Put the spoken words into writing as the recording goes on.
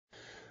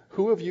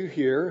Who of you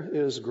here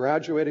is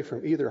graduating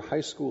from either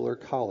high school or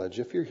college?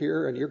 If you're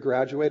here and you're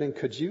graduating,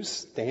 could you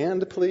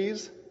stand,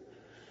 please?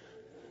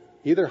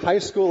 Either high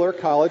school or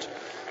college.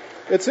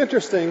 It's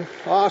interesting.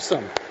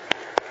 Awesome.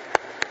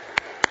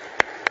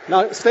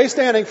 Now, stay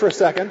standing for a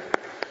second.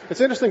 It's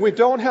interesting. We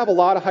don't have a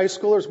lot of high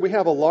schoolers. We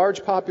have a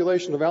large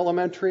population of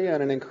elementary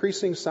and an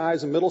increasing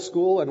size of middle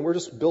school, and we're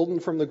just building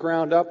from the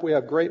ground up. We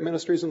have great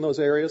ministries in those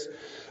areas.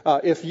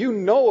 If you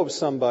know of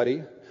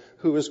somebody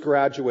who is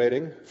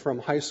graduating from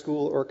high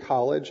school or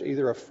college,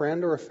 either a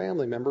friend or a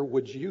family member,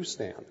 would you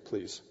stand,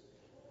 please?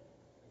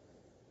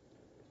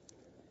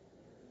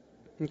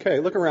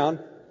 Okay, look around.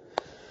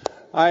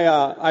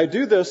 I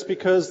do this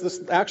because this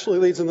actually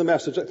leads in the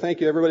message. Thank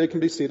you. Everybody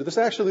can be seated. This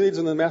actually leads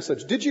in the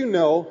message. Did you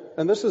know,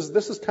 and this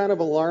is kind of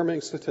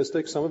alarming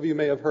statistic, some of you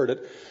may have heard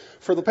it,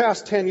 for the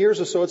past 10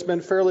 years or so, it's been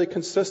fairly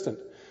consistent.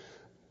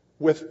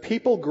 With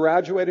people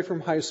graduating from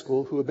high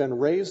school who have been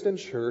raised in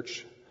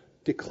church,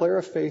 declare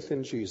a faith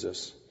in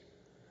Jesus,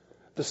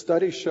 the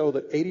studies show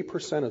that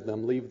 80% of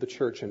them leave the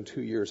church in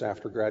 2 years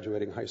after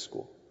graduating high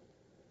school.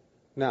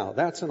 Now,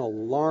 that's an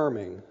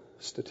alarming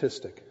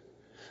statistic.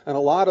 And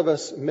a lot of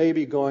us may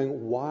be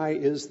going, why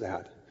is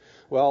that?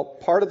 Well,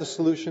 part of the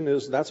solution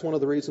is that's one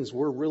of the reasons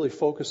we're really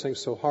focusing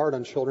so hard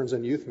on children's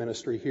and youth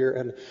ministry here,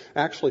 and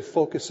actually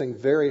focusing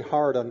very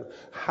hard on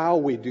how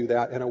we do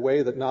that in a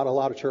way that not a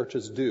lot of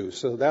churches do.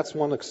 So that's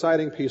one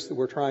exciting piece that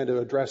we're trying to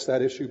address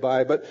that issue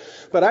by. But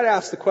I'd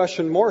ask the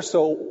question more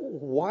so,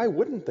 why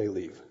wouldn't they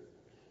leave?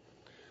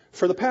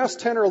 For the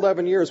past 10 or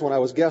 11 years, when I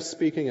was guest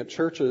speaking at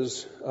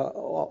churches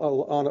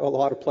on a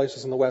lot of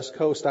places on the West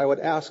Coast, I would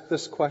ask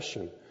this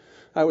question.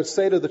 I would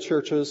say to the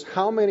churches,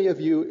 how many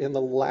of you in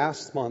the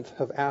last month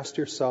have asked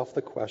yourself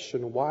the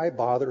question, why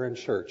bother in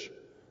church?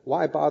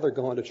 Why bother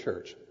going to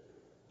church?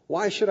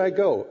 Why should I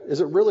go?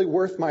 Is it really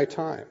worth my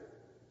time?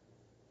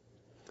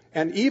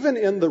 And even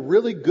in the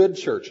really good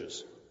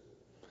churches,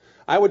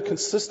 I would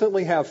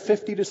consistently have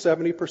 50 to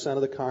 70%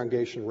 of the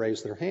congregation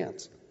raise their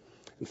hands.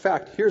 In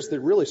fact, here's the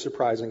really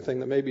surprising thing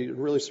that may be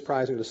really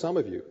surprising to some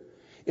of you.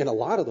 In a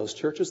lot of those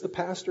churches, the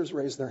pastors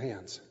raised their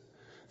hands.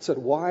 Said,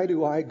 why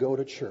do I go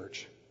to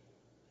church?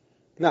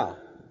 Now,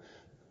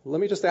 let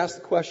me just ask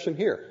the question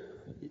here.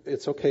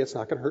 It's okay, it's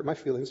not going to hurt my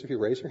feelings if you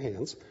raise your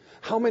hands.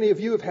 How many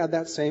of you have had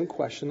that same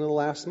question in the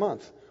last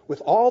month?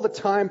 With all the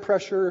time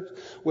pressure,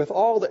 with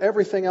all the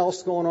everything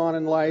else going on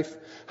in life,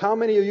 how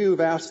many of you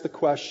have asked the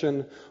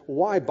question,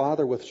 why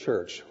bother with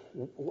church?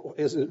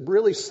 Is it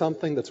really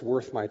something that's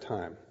worth my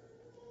time?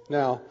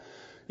 Now,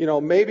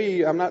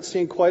 maybe I'm not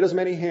seeing quite as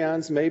many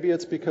hands. Maybe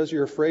it's because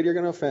you're afraid you're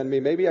going to offend me.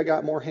 Maybe I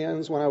got more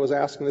hands when I was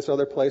asking this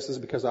other places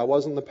because I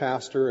wasn't the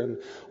pastor and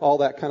all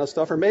that kind of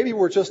stuff. Or maybe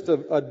we're just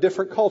a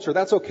different culture.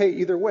 That's okay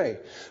either way.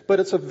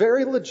 But it's a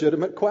very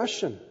legitimate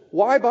question.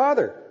 Why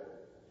bother?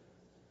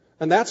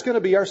 And that's going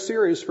to be our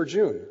series for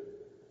June.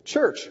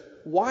 Church,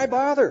 why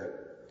bother?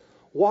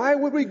 Why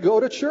would we go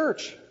to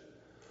church?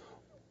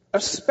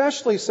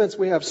 Especially since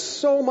we have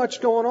so much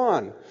going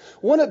on.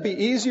 Wouldn't it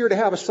be easier to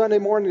have a Sunday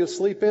morning to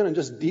sleep in and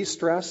just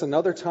de-stress,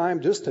 another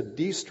time just to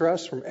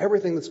de-stress from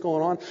everything that's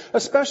going on?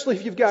 Especially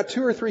if you've got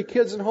 2 or 3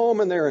 kids at home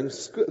and they're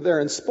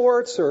in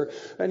sports,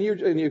 and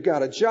you've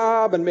got a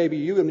job, and maybe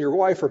you and your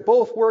wife are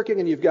both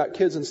working and you've got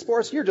kids in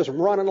sports. You're just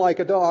running like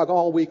a dog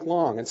all week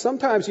long. And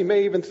sometimes you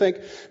may even think,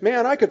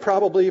 man, I could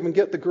probably even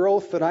get the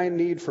growth that I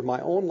need for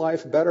my own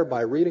life better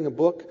by reading a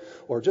book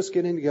or just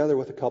getting together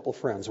with a couple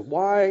friends.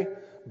 Why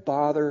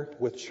bother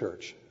with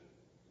church?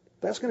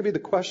 That's going to be the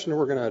question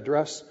we're going to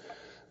address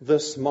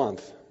this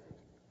month.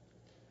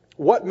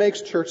 What makes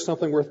church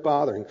something worth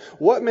bothering?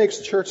 What makes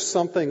church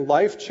something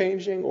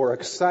life-changing or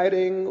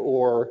exciting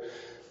or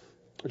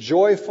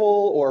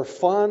joyful or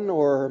fun?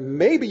 Or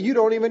maybe you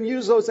don't even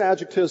use those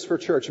adjectives for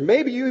church.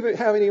 Maybe you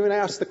haven't even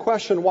asked the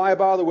question, why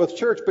bother with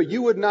church? But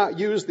you would not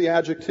use the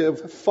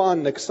adjective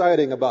fun,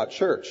 exciting about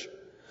church.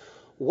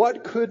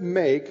 What could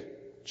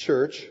make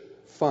church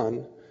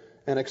fun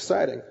and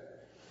exciting?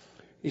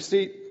 You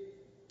see,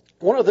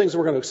 one of the things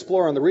we're going to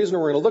explore, and the reason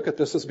we're going to look at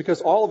this is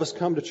because all of us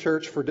come to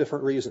church for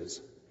different reasons.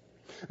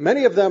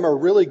 Many of them are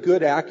really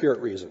good,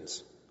 accurate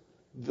reasons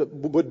that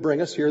would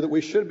bring us here that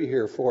we should be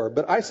here for.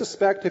 But I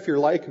suspect, if you're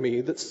like me,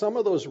 that some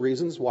of those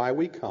reasons why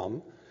we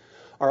come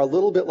are a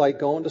little bit like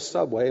going to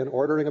Subway and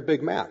ordering a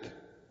Big Mac.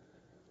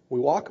 We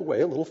walk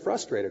away a little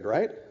frustrated,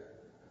 right?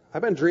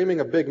 I've been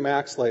dreaming of Big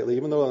Macs lately,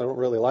 even though I don't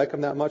really like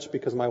them that much,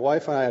 because my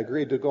wife and I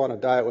agreed to go on a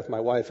diet with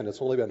my wife, and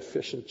it's only been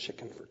fish and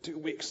chicken for 2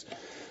 weeks.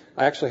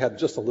 I actually had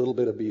just a little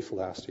bit of beef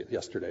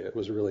yesterday. It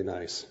was really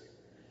nice.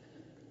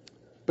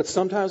 But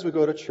sometimes we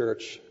go to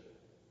church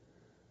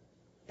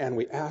and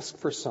we ask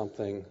for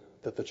something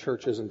that the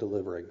church isn't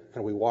delivering,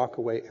 and we walk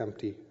away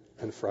empty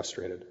and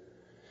frustrated.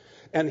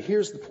 And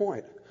here's the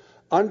point.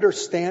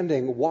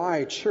 Understanding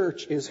why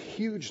church is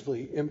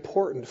hugely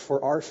important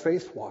for our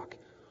faith walk.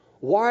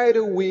 Why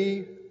do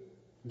we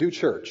do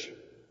church?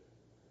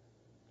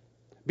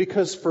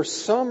 Because for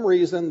some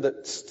reason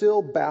that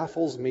still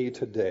baffles me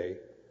today,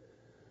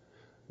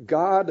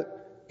 God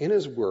in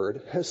His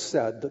Word, has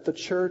said that the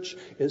church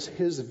is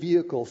His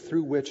vehicle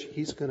through which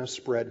He's going to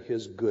spread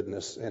His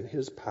goodness and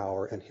His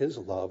power and His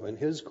love and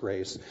His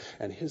grace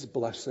and His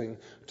blessing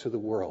to the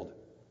world.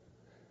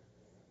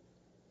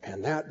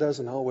 And that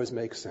doesn't always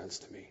make sense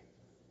to me.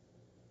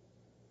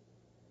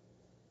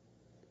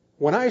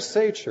 When I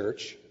say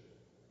church,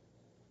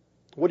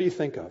 what do you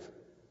think of?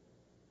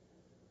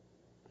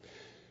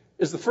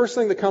 Is the first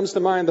thing that comes to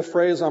mind the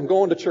phrase, I'm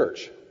going to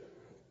church?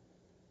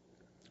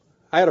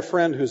 I had a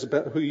friend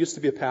who used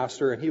to be a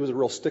pastor, and he was a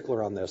real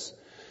stickler on this.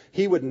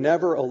 He would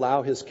never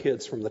allow his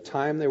kids from the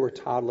time they were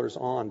toddlers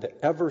on to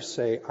ever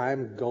say,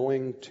 I'm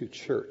going to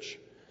church.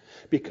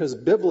 Because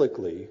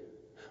biblically,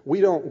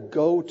 we don't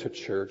go to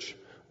church,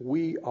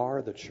 we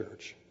are the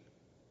church.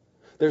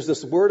 There's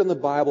this word in the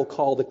Bible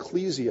called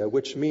ecclesia,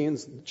 which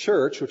means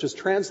church, which is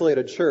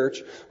translated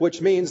church,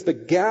 which means the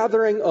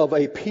gathering of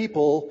a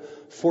people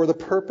for the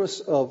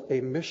purpose of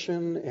a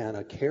mission and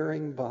a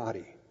caring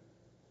body.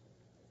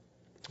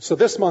 So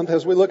this month,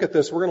 as we look at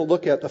this, we're going to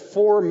look at the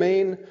 4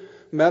 main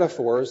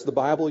metaphors the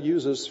Bible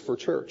uses for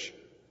church,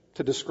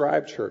 to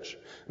describe church,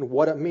 and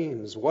what it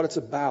means, what it's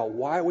about,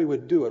 why we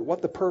would do it,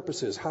 what the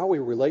purpose is, how we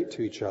relate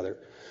to each other.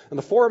 And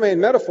the 4 main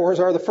metaphors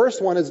are, the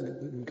first one is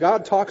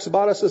God talks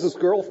about us as His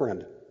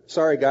girlfriend.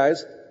 Sorry,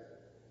 guys.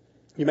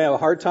 You may have a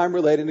hard time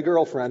relating to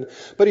girlfriend.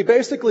 But He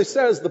basically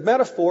says the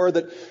metaphor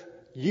that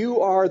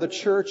you are the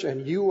church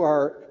and you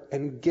are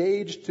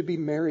engaged to be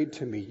married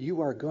to me.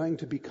 You are going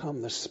to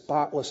become the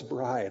spotless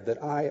bride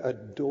that I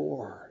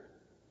adore,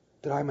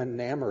 that I'm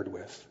enamored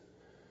with.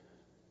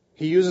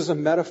 He uses a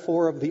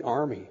metaphor of the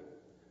army.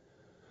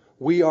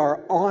 We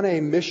are on a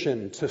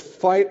mission to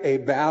fight a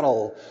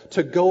battle,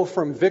 to go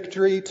from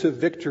victory to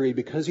victory,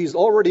 because He's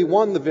already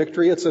won the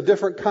victory. It's a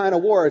different kind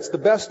of war. It's the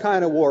best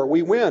kind of war.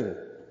 We win.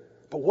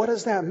 But what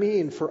does that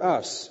mean for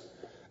us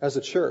as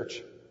a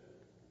church?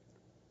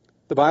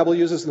 The Bible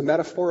uses the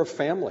metaphor of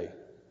family.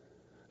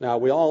 Now,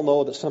 we all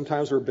know that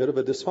sometimes we're a bit of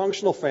a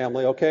dysfunctional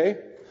family, okay?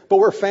 But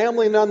we're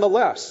family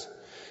nonetheless.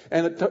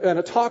 And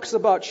it talks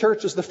about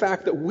church as the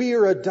fact that we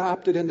are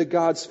adopted into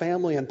God's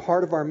family, and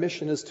part of our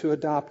mission is to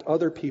adopt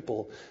other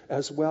people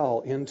as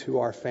well into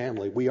our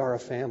family. We are a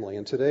family.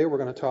 And today we're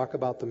going to talk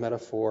about the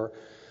metaphor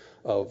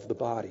of the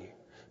body.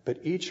 But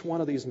each one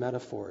of these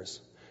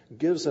metaphors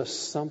gives us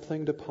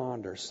something to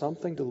ponder,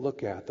 something to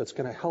look at that's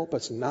going to help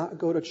us not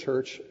go to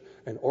church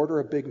and order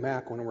a Big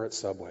Mac when we're at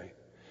Subway.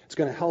 It's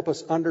going to help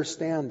us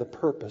understand the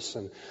purpose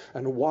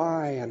and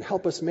why, and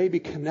help us maybe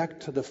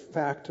connect to the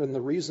fact and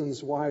the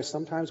reasons why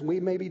sometimes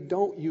we maybe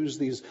don't use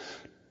these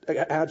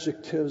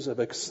adjectives of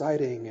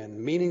exciting and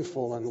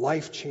meaningful and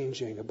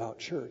life-changing about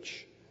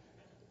church.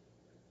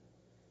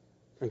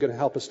 And going to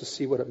help us to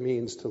see what it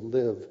means to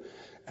live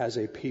as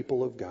a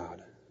people of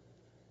God.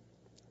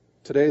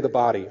 Today, the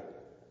body.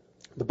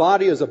 The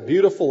body is a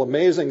beautiful,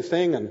 amazing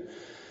thing,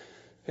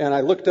 and I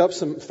looked up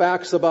some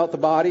facts about the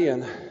body,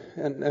 and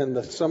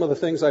some of the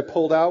things I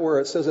pulled out where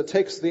it says it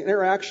takes the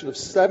interaction of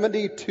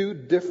 72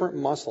 different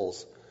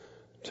muscles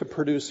to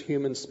produce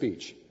human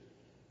speech.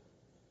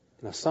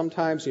 Now,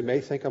 sometimes you may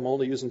think I'm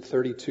only using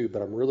 32,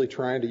 but I'm really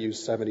trying to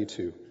use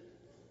 72.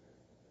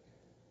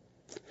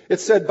 It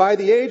said by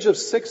the age of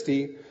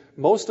 60,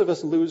 most of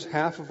us lose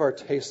half of our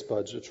taste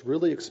buds, which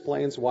really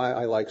explains why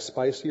I like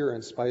spicier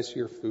and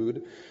spicier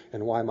food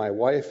and why my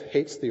wife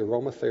hates the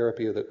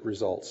aromatherapy that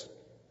results.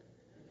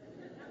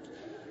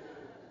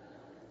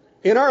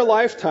 In our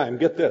lifetime,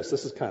 get this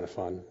is kind of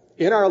fun.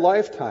 In our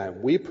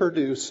lifetime, we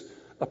produce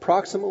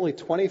approximately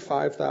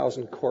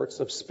 25,000 quarts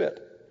of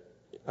spit,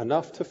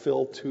 enough to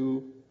fill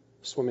 2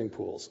 swimming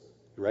pools.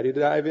 You ready to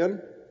dive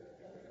in?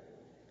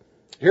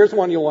 Here's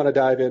one you'll want to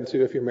dive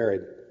into if you're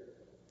married.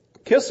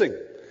 Kissing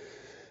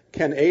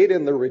can aid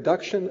in the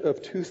reduction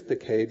of tooth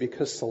decay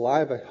because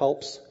saliva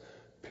helps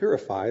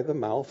purify the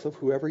mouth of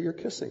whoever you're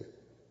kissing.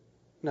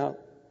 Now,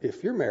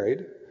 if you're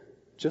married,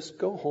 just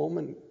go home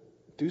and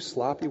do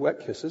sloppy wet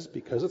kisses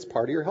because it's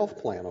part of your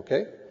health plan,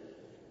 okay?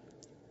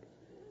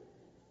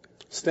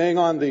 Staying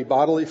on the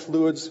bodily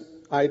fluids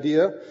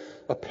idea,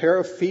 a pair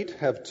of feet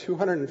have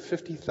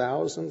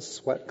 250,000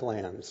 sweat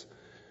glands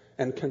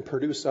and can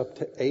produce up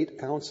to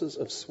 8 ounces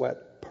of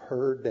sweat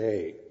per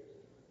day.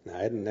 Now,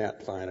 isn't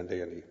that fine and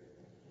dandy?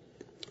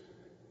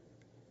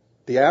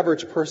 The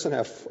average person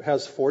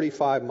has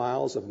 45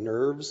 miles of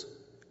nerves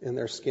in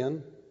their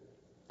skin,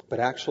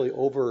 but actually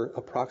over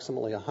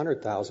approximately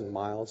 100,000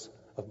 miles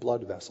of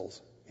blood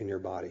vessels in your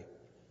body.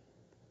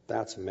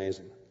 That's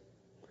amazing.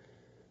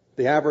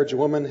 The average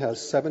woman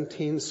has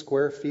 17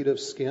 square feet of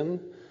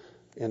skin,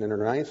 and in her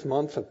 9th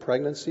month of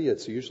pregnancy,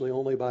 it's usually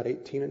only about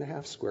 18 and a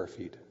half square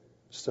feet.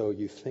 So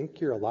you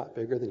think you're a lot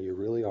bigger than you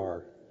really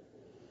are.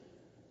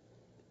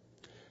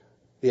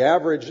 The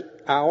average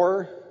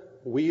hour,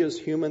 we as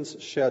humans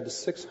shed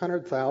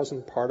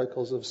 600,000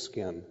 particles of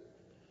skin.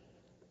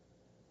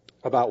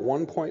 About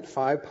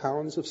 1.5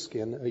 pounds of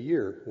skin a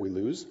year we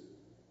lose.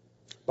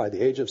 By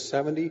the age of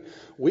 70,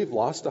 we've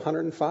lost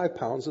 105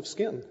 pounds of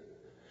skin.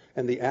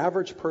 And the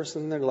average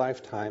person in their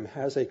lifetime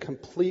has a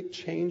complete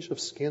change of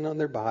skin on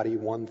their body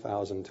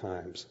 1,000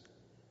 times.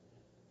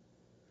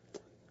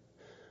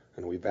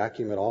 and we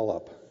vacuum it all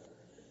up.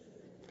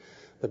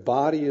 The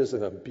body is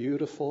a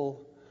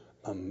beautiful,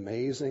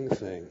 amazing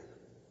thing.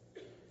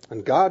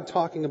 And God,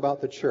 talking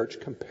about the church,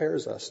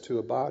 compares us to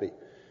a body.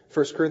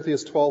 1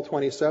 Corinthians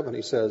 12:27,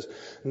 he says,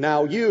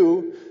 "Now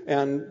you,"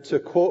 and to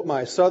quote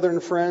my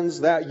southern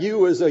friends, that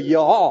you is a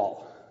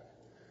y'all.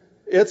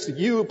 It's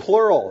you,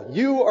 plural.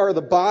 You are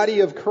the body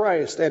of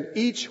Christ, and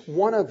each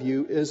one of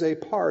you is a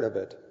part of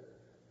it.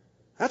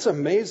 That's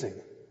amazing.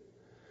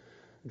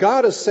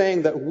 God is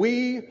saying that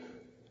we,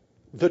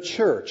 the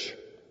church,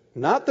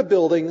 not the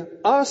building,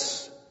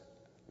 us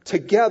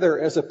together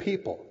as a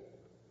people,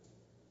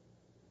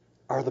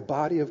 are the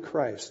body of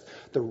Christ,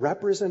 the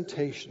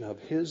representation of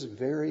His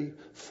very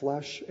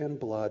flesh and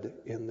blood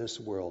in this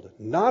world.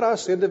 Not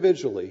us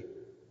individually,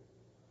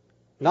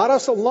 not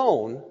us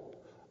alone,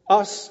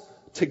 us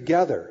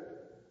together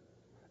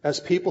as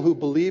people who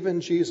believe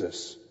in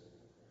Jesus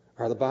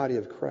are the body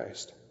of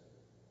Christ.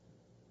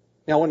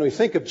 Now, when we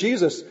think of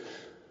Jesus,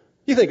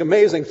 you think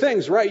amazing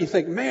things, right? You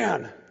think,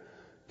 man,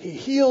 He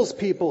heals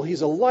people.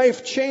 He's a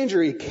life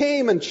changer. He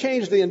came and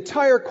changed the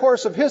entire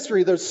course of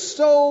history. There's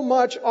so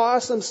much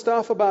awesome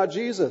stuff about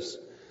Jesus.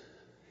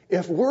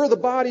 If we're the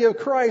body of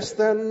Christ,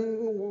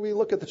 then we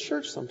look at the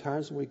church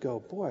sometimes and we go,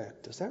 boy,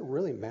 does that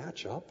really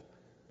match up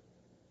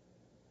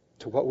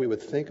to what we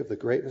would think of the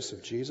greatness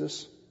of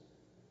Jesus?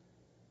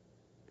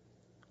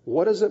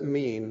 What does it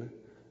mean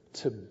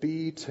to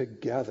be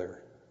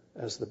together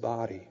as the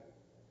body?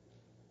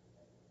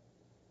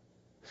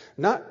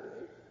 Not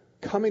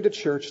coming to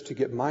church to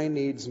get my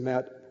needs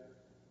met.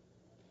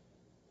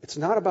 It's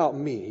not about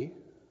me.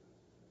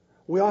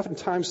 We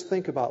oftentimes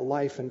think about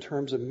life in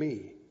terms of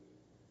me.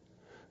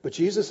 But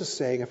Jesus is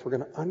saying if we're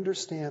going to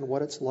understand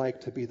what it's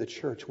like to be the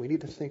church, we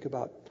need to think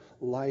about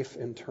life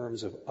in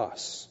terms of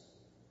us.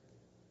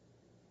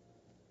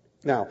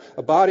 Now,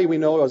 a body we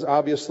know is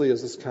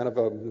this kind of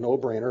a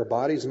no-brainer. A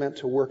body is meant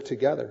to work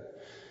together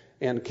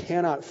and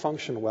cannot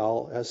function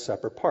well as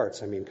separate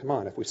parts. I mean, come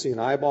on, if we see an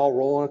eyeball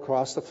rolling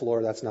across the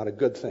floor, that's not a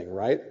good thing,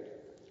 right?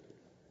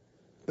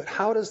 But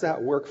how does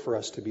that work for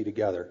us to be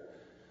together?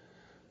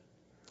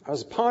 I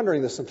was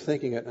pondering this and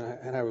thinking it,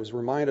 and I was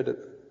reminded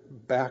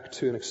back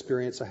to an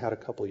experience I had a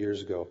couple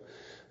years ago.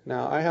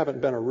 Now, I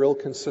haven't been a real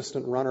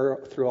consistent runner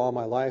through all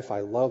my life. I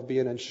love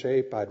being in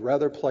shape. I'd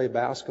rather play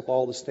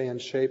basketball to stay in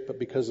shape, but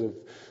because of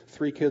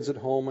 3 kids at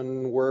home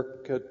and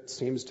work, it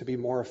seems to be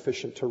more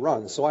efficient to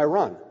run. So I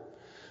run.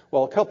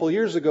 Well, a couple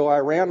years ago, I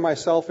ran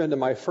myself into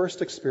my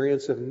first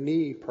experience of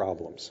knee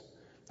problems.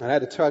 And I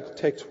had to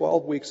take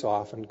 12 weeks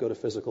off and go to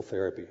physical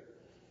therapy.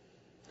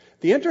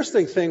 The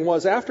interesting thing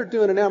was, after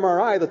doing an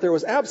MRI, that there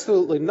was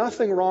absolutely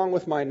nothing wrong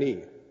with my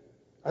knee.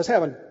 I was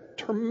having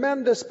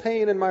tremendous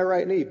pain in my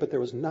right knee, but there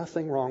was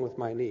nothing wrong with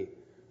my knee.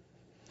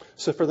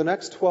 So for the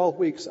next 12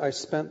 weeks, I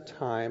spent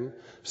time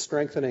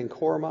strengthening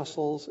core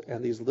muscles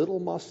and these little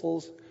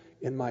muscles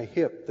in my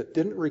hip that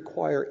didn't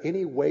require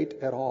any weight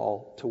at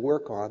all to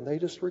work on. They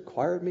just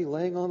required me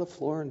laying on the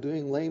floor and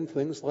doing lame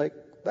things like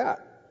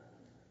that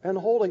and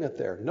holding it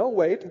there. No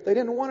weight. They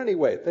didn't want any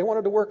weight. They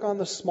wanted to work on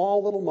the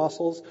small little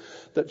muscles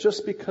that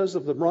just because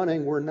of the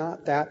running were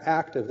not that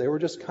active. They were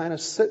just kind of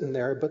sitting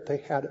there, but they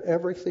had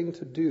everything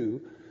to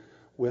do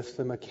with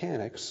the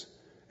mechanics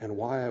and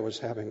why I was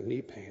having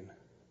knee pain.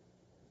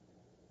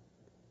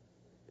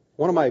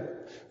 One of my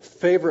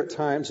favorite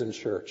times in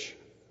church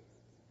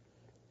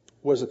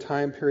was a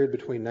time period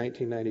between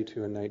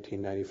 1992 and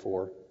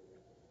 1994.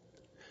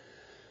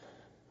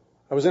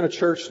 I was in a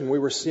church and we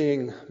were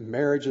seeing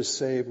marriages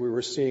saved. We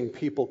were seeing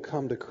people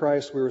come to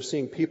Christ. We were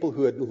seeing people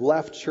who had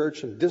left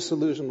church and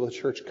disillusioned with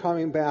church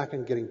coming back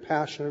and getting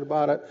passionate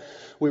about it.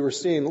 We were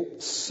seeing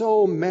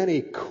so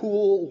many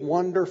cool,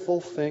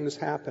 wonderful things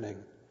happening.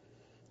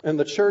 And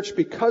the church,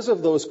 because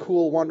of those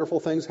cool, wonderful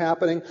things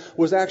happening,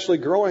 was actually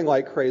growing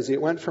like crazy.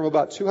 It went from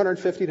about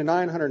 250 to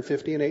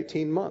 950 in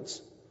 18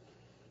 months.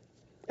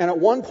 And at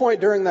one point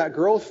during that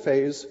growth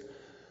phase,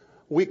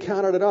 we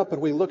counted it up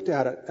and we looked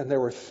at it, and there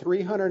were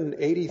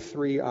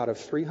 383 out of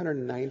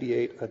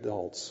 398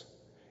 adults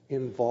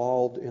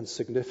involved in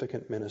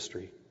significant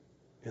ministry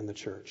in the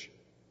church.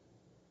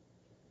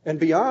 And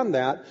beyond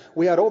that,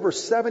 we had over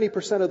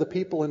 70% of the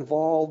people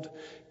involved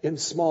in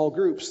small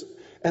groups,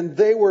 and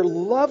they were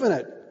loving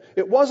it.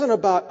 It wasn't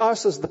about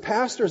us as the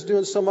pastors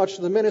doing so much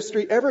of the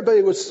ministry.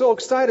 Everybody was so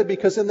excited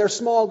because in their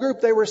small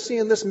group they were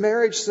seeing this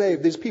marriage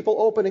saved, these people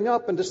opening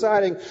up and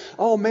deciding,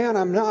 oh man,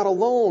 I'm not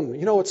alone.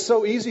 You know, it's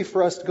so easy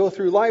for us to go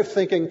through life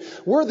thinking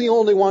we're the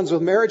only ones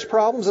with marriage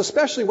problems,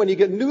 especially when you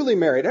get newly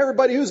married.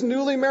 Everybody who's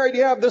newly married,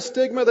 you have this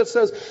stigma that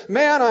says,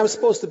 man, I'm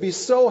supposed to be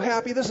so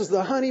happy. This is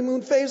the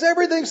honeymoon phase.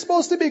 Everything's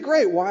supposed to be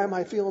great. Why am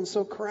I feeling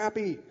so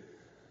crappy?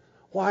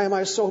 Why am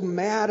I so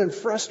mad and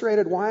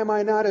frustrated? Why am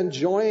I not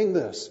enjoying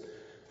this?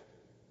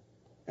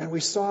 And we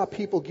saw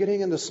people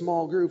getting into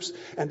small groups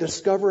and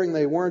discovering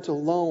they weren't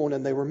alone,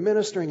 and they were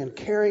ministering and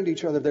caring to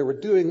each other. They were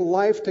doing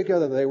life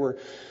together.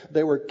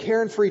 They were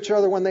caring for each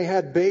other when they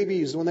had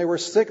babies. When they were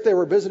sick, they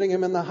were visiting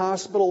them in the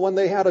hospital. When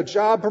they had a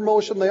job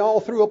promotion, they all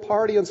threw a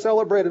party and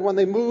celebrated. When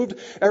they moved,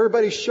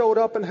 everybody showed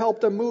up and helped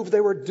them move.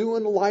 They were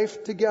doing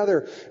life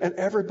together. And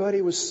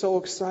everybody was so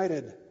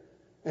excited.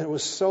 And it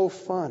was so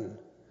fun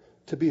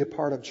to be a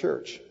part of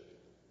church.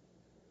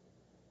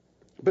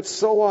 But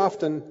so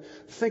often,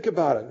 think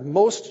about it.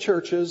 Most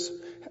churches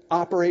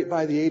operate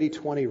by the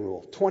 80-20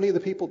 rule. 20%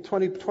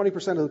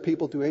 of the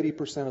people do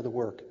 80% of the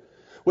work.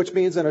 Which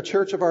means in a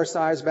church of our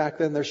size back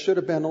then, there should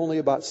have been only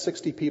about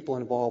 60 people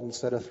involved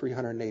instead of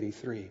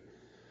 383.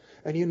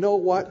 And you know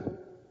what?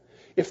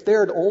 If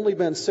there had only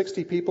been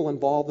 60 people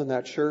involved in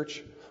that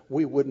church,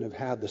 we wouldn't have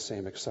had the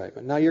same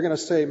excitement. Now you're going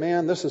to say,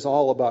 man, this is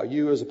all about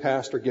you as a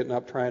pastor getting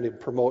up trying to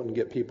promote and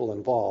get people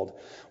involved.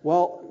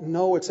 Well,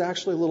 no, it's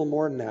actually a little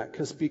more than that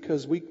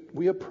because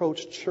we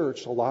approach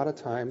church a lot of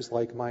times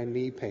like my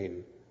knee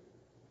pain.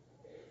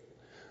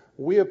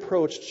 We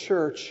approach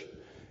church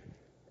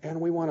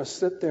and we want to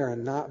sit there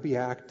and not be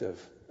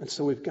active. And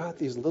so we've got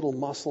these little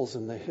muscles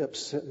in the hips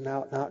sitting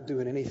out, not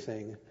doing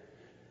anything.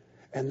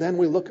 And then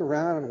we look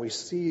around and we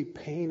see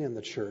pain in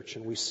the church,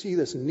 and we see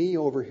this knee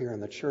over here in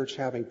the church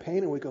having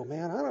pain, and we go,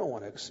 man, I don't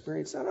want to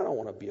experience that. I don't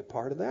want to be a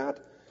part of that.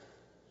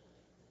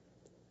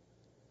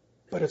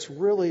 But it's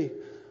really,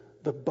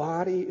 the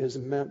body is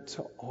meant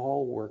to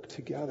all work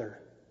together.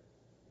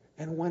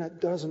 And when it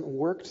doesn't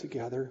work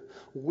together,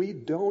 we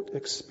don't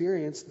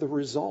experience the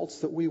results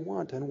that we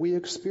want. And we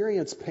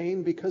experience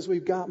pain because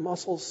we've got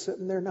muscles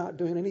sitting there not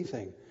doing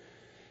anything.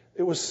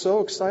 It was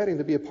so exciting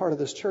to be a part of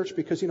this church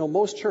because,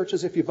 most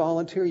churches, if you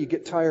volunteer, you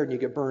get tired and you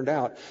get burned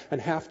out.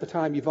 And half the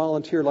time you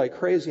volunteer like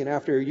crazy, and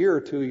after a year or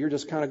two, you're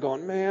just kind of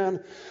going,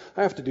 man,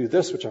 I have to do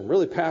this, which I'm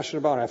really passionate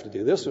about. I have to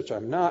do this, which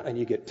I'm not. And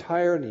you get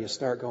tired and you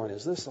start going,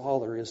 is this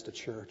all there is to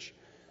church?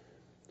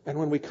 And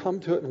when we come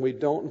to it and we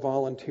don't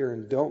volunteer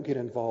and don't get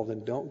involved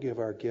and don't give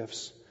our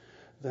gifts,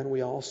 then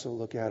we also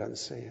look at it and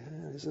say,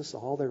 is this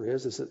all there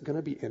is? Is it going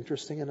to be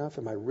interesting enough?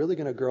 Am I really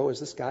going to grow? Is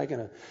this guy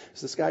going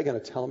to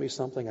tell me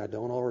something I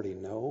don't already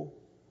know?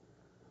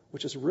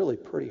 Which is really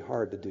pretty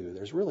hard to do.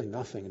 There's really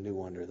nothing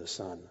new under the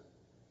sun.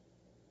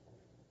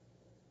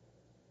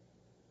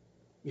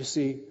 You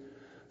see,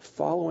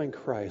 following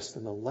Christ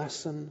and the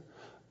lesson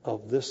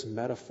of this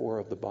metaphor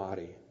of the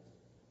body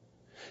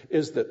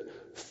is that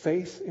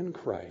faith in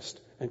Christ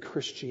and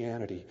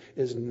Christianity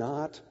is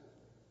not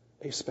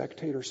a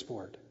spectator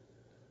sport.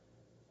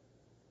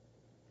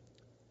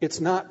 It's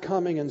not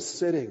coming and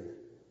sitting.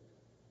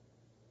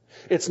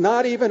 It's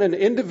not even an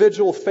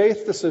individual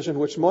faith decision,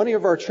 which many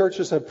of our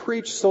churches have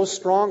preached so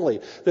strongly,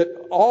 that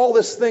all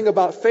this thing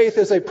about faith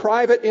is a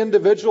private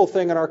individual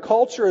thing, and our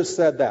culture has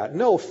said that.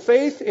 No,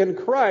 faith in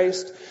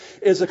Christ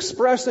is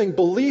expressing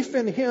belief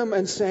in Him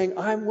and saying,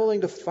 I'm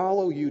willing to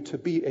follow you to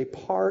be a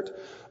part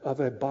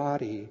of a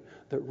body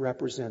that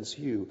represents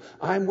you.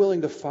 I'm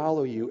willing to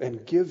follow you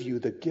and give you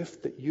the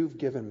gift that you've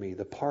given me,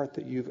 the part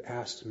that you've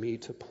asked me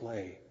to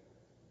play.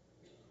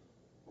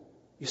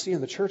 You see,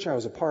 in the church I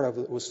was a part of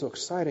that was so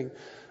exciting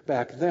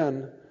back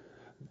then,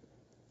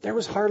 there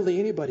was hardly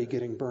anybody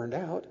getting burned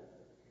out.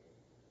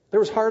 There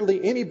was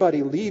hardly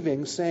anybody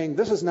leaving saying,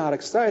 this is not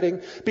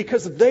exciting,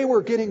 because they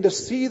were getting to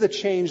see the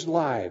changed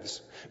lives.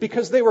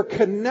 Because they were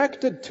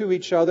connected to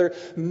each other,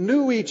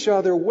 knew each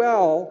other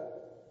well,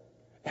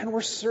 and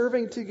were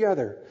serving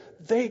together.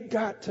 They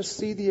got to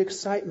see the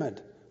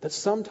excitement that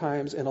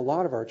sometimes in a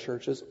lot of our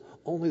churches,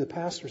 only the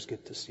pastors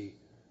get to see.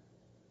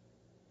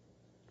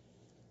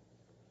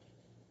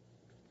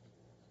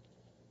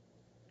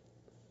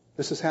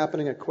 This is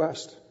happening at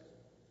Quest.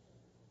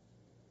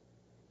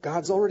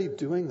 God's already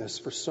doing this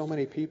for so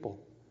many people.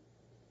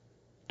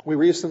 We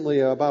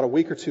recently, about a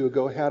week or two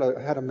ago, had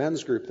a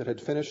men's group that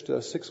had finished a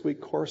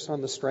 6-week course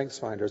on the Strengths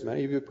Finders.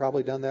 Many of you have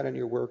probably done that in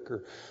your work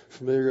or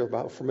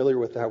familiar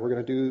with that. We're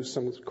going to do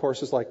some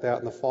courses like that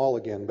in the fall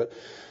again. But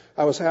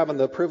I was having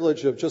the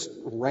privilege of just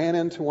ran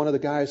into one of the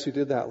guys who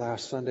did that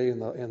last Sunday in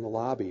the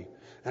lobby.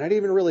 And I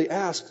didn't even really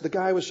ask. The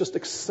guy was just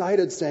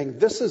excited saying,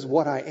 this is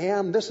what I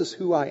am. This is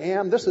who I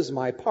am. This is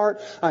my part.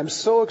 I'm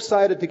so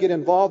excited to get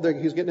involved there.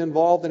 He's getting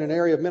involved in an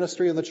area of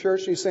ministry in the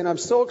church. And he's saying, I'm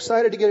so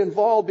excited to get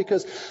involved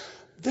because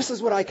this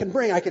is what I can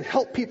bring. I can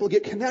help people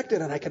get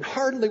connected, and I can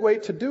hardly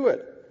wait to do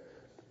it.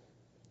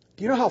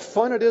 Do you know how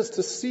fun it is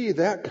to see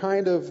that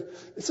kind of,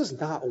 this is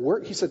not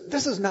work. He said,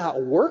 this is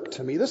not work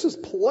to me. This is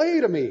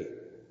play to me.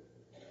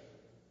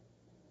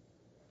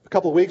 A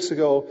couple of weeks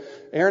ago,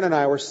 Aaron and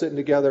I were sitting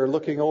together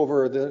looking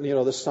over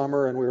the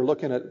summer, and we were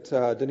looking at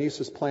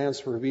Denise's plans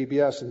for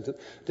VBS. And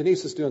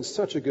Denise is doing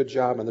such a good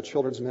job in the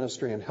children's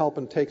ministry and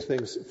helping take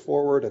things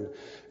forward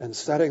and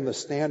setting the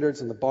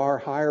standards and the bar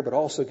higher, but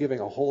also giving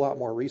a whole lot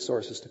more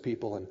resources to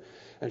people.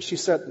 And she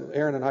said,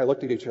 Aaron and I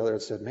looked at each other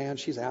and said, man,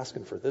 she's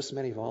asking for this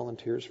many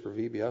volunteers for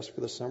VBS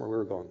for the summer.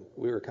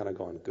 We were kind of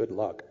going, good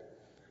luck.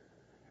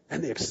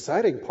 And the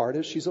exciting part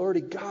is she's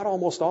already got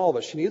almost all of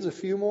it. She needs a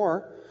few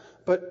more,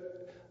 but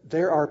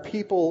there are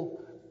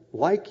people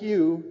like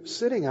you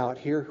sitting out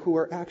here who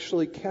are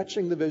actually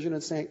catching the vision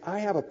and saying, I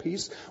have a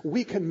piece.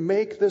 We can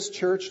make this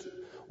church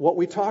what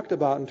we talked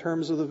about in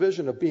terms of the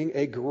vision of being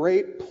a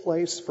great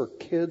place for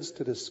kids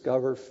to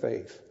discover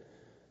faith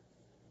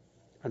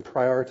and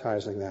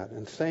prioritizing that.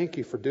 And thank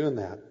you for doing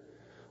that.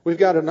 We've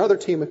got another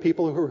team of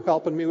people who are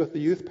helping me with the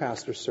youth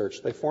pastor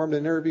search. They formed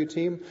an interview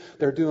team.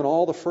 They're doing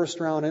all the first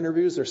round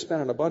interviews. They're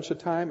spending a bunch of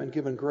time and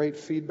giving great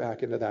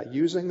feedback into that,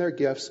 using their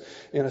gifts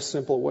in a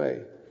simple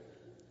way.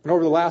 And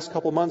over the last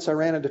couple of months, I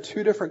ran into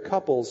 2 different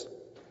couples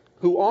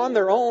who on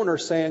their own are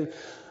saying,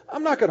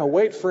 I'm not going to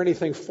wait for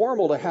anything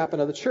formal to happen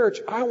to the church.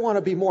 I want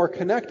to be more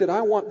connected.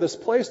 I want this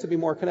place to be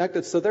more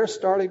connected. So they're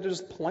starting to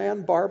just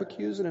plan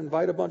barbecues and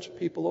invite a bunch of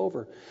people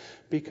over,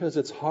 because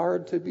it's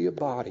hard to be a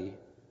body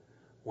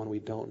when we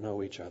don't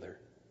know each other,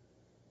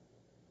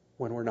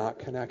 when we're not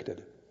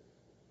connected.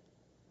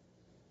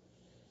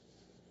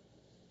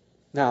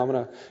 Now, I'm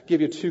going to give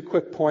you 2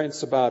 quick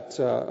points about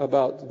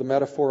the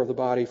metaphor of the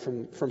body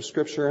from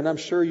Scripture, and I'm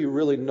sure you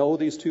really know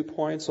these 2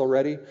 points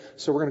already,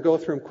 so we're going to go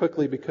through them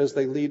quickly because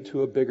they lead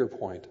to a bigger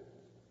point.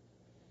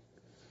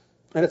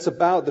 And it's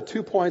about, the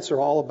 2 points are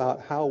all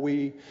about how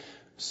we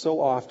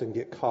so often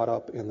get caught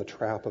up in the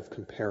trap of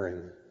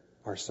comparing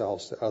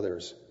ourselves to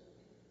others.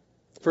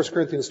 1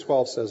 Corinthians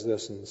 12 says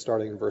this, and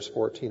starting in verse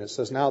 14, it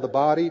says, Now the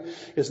body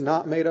is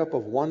not made up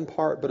of one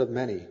part, but of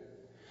many.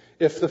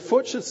 If the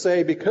foot should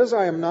say, Because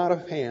I am not a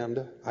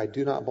hand, I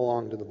do not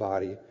belong to the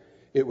body,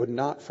 it would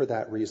not for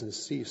that reason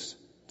cease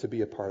to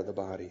be a part of the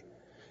body.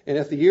 And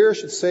if the ear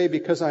should say,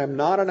 Because I am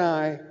not an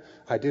eye,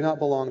 I do not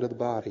belong to the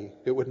body,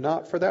 it would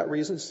not for that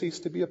reason cease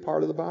to be a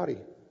part of the body.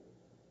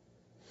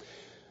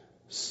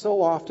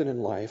 So often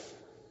in life,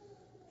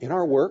 in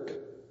our work,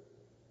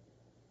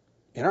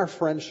 in our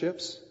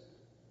friendships,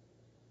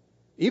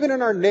 even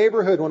in our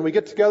neighborhood, when we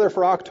get together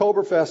for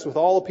Oktoberfest with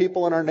all the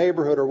people in our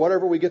neighborhood or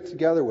whatever we get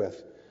together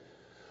with,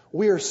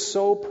 we are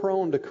so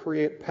prone to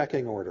create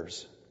pecking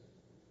orders.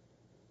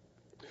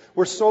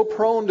 We're so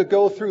prone to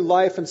go through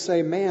life and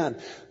say, man,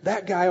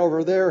 that guy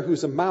over there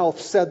who's a mouth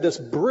said this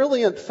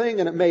brilliant thing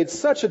and it made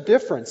such a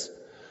difference.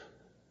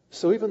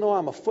 So even though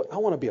I'm a foot, I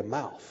want to be a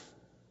mouth.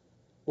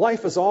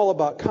 Life is all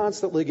about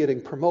constantly getting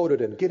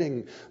promoted and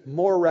getting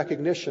more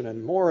recognition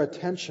and more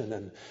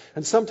attention.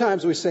 And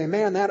sometimes we say,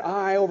 man, that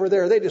eye over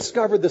there, they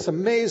discovered this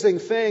amazing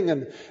thing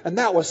and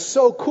that was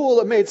so cool.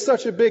 It made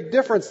such a big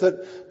difference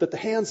that the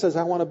hand says,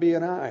 I want to be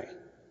an eye.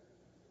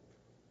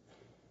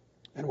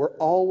 And we're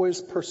always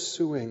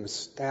pursuing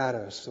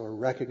status or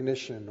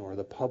recognition or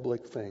the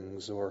public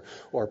things or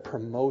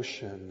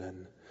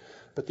promotion.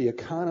 But the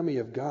economy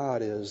of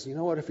God is, you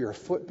know what, if you're a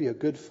foot, be a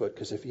good foot.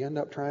 Because if you end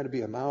up trying to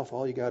be a mouth,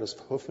 all you got is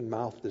hoof and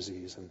mouth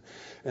disease.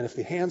 And if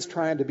the hand's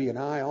trying to be an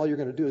eye, all you're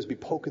going to do is be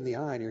poking the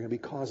eye and you're going to be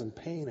causing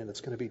pain and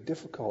it's going to be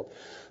difficult.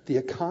 The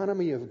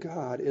economy of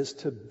God is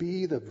to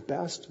be the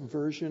best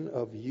version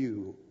of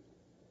you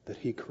that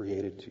He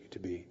created you to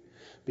be.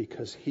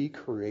 Because He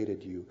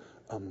created you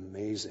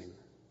amazing,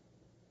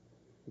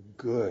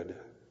 good,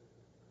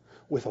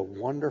 with a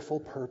wonderful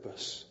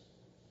purpose.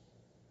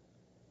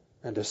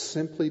 And to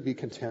simply be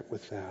content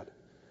with that.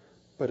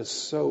 But it's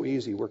so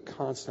easy. We're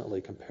constantly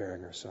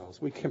comparing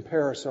ourselves. We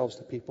compare ourselves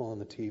to people on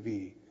the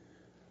TV.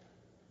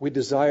 We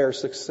desire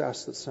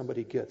success that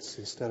somebody gets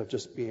instead of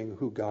just being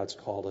who God's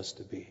called us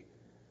to be.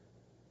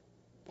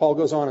 Paul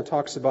goes on and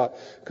talks about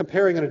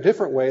comparing in a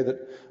different way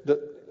that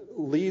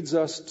leads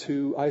us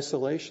to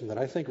isolation, that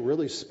I think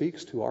really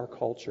speaks to our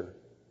culture.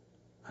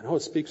 I know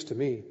it speaks to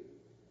me.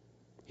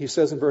 He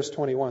says in verse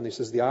 21, he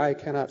says, The eye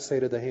cannot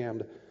say to the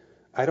hand,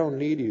 I don't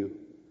need you.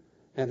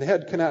 And the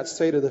head cannot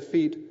say to the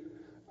feet,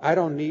 I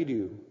don't need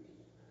you.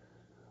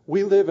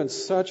 We live in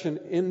such an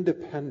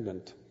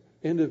independent,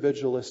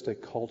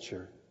 individualistic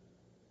culture.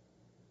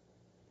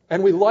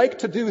 And we like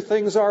to do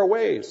things our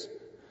ways.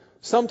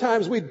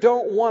 Sometimes we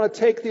don't want to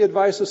take the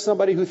advice of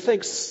somebody who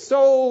thinks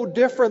so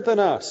different than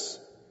us.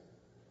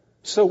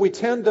 So we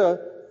tend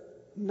to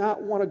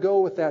not want to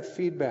go with that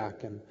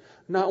feedback and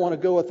not want to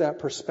go with that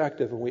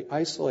perspective. And we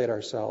isolate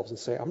ourselves and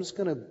say, I'm just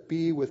going to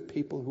be with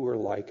people who are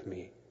like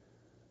me.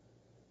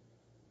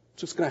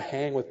 Just going to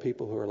hang with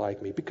people who are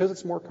like me because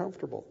it's more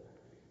comfortable.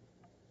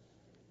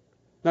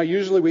 Now,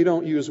 usually we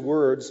don't use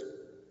words,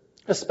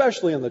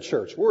 especially in the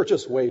church. We're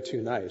just way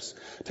too nice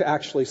to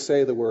actually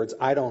say the words,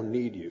 I don't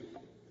need you.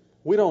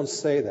 We don't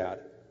say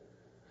that.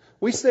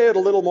 We say it a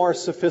little more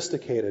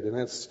sophisticated, and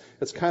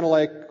it's kind of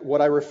like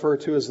what I refer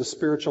to as the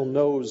spiritual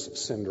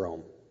nose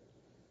syndrome.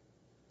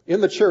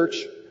 In the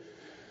church,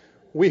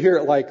 we hear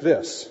it like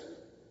this.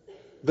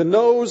 The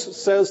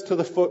nose says to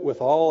the foot with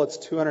all its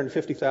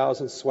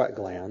 250,000 sweat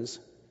glands,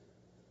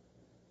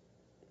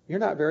 you're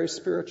not very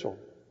spiritual.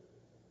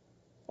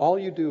 All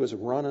you do is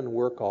run and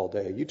work all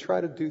day. You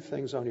try to do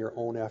things on your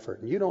own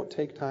effort. And you don't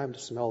take time to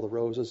smell the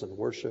roses and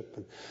worship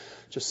and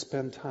just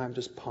spend time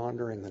just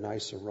pondering the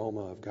nice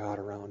aroma of God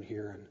around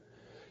here. And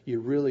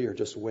you really are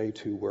just way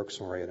too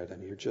works-oriented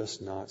and you're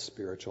just not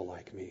spiritual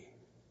like me.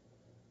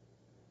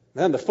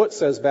 Then the foot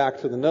says back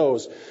to the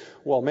nose,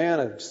 well,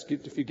 man,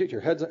 if you get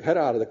your head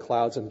out of the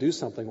clouds and do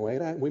something,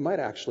 we might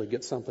actually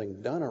get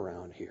something done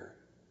around here.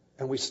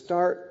 And we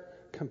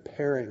start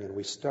comparing, and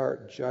we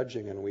start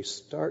judging, and we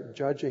start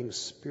judging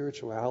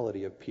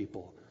spirituality of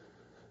people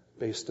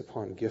based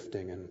upon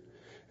gifting,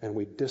 and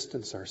we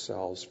distance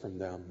ourselves from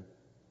them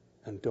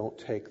and don't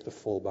take the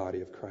full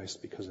body of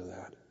Christ because of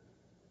that.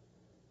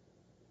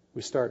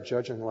 We start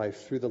judging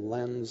life through the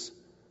lens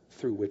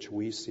through which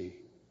we see.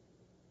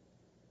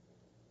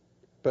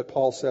 But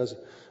Paul says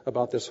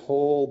about this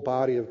whole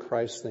body of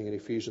Christ thing in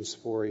Ephesians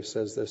 4, he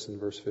says this in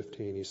verse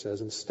 15. He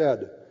says,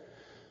 instead,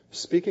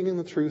 speaking in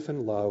the truth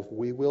in love,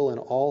 we will in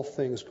all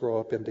things grow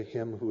up into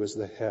him who is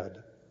the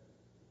head,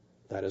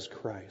 that is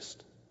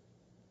Christ.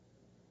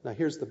 Now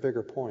here's the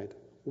bigger point.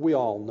 We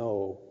all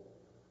know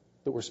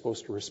that we're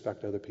supposed to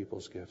respect other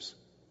people's gifts.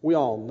 We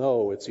all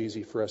know it's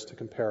easy for us to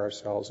compare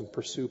ourselves and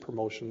pursue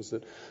promotions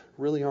that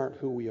really aren't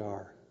who we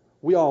are.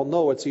 We all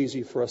know it's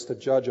easy for us to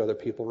judge other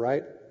people,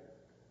 right?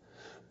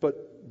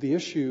 But the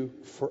issue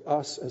for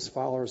us as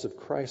followers of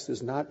Christ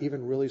is not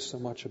even really so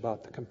much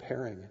about the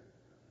comparing.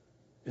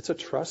 It's a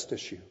trust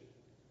issue.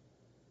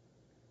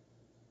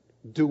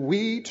 Do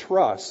we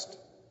trust,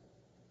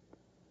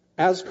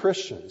 as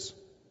Christians,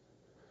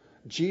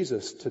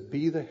 Jesus to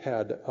be the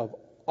head of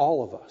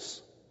all of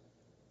us?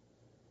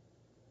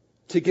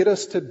 To get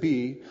us to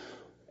be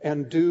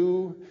and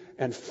do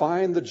and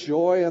find the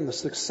joy and the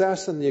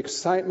success and the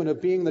excitement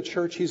of being the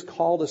church He's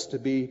called us to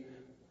be,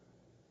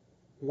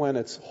 when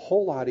it's a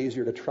whole lot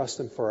easier to trust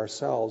Him for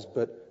ourselves.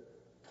 But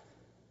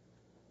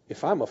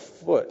if I'm a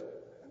foot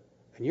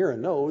and you're a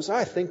nose,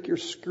 I think you're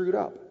screwed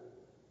up.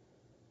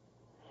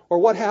 Or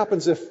what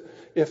happens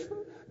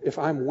if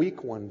I'm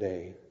weak one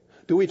day?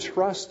 Do we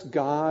trust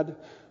God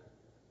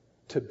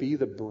to be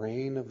the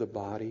brain of the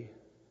body?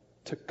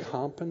 To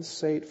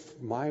compensate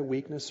my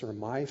weakness or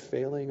my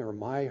failing or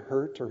my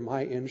hurt or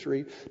my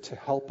injury to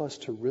help us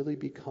to really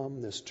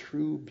become this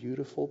true,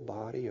 beautiful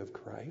body of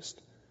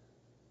Christ?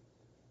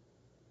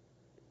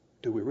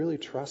 Do we really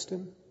trust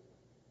Him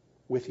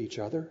with each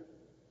other?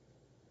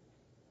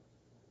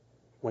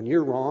 When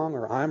you're wrong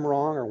or I'm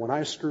wrong or when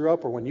I screw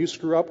up or when you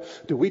screw up,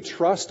 do we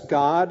trust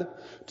God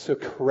to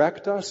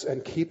correct us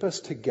and keep us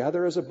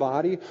together as a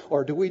body?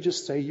 Or do we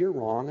just say, you're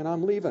wrong and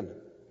I'm leaving?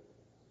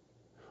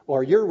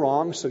 Or you're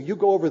wrong, so you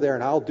go over there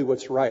and I'll do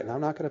what's right and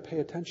I'm not going to pay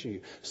attention to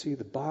you. See,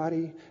 the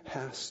body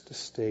has to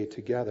stay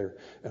together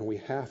and we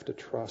have to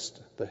trust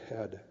the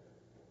head.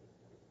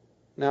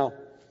 Now,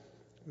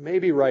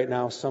 maybe right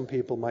now some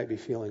people might be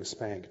feeling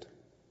spanked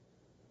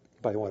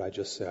by what I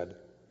just said.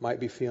 Might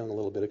be feeling a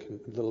little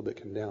bit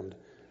condemned.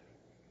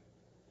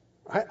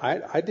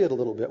 I did a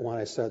little bit when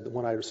I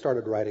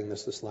started writing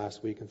this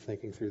last week and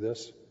thinking through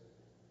this.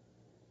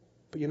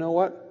 But you know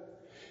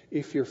what?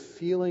 If you're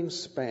feeling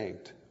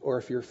spanked, or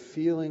if you're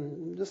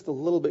feeling just a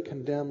little bit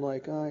condemned,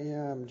 like, oh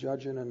yeah, I'm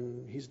judging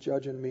and he's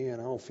judging me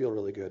and I don't feel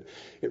really good,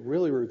 it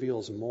really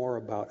reveals more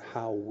about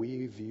how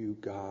we view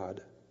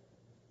God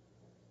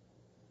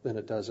than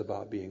it does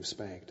about being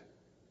spanked.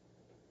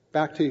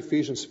 Back to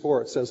Ephesians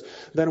 4, it says,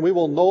 then we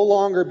will no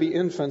longer be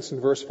infants in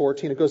verse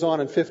 14. It goes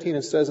on in 15,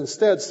 it says,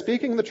 instead,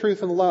 speaking the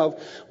truth in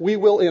love, we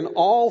will in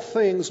all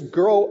things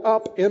grow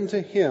up into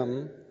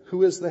Him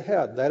who is the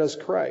head, that is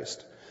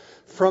Christ.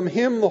 From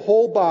Him the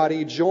whole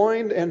body,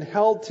 joined and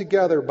held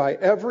together by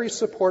every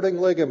supporting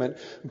ligament,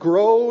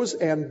 grows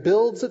and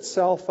builds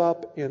itself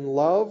up in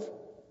love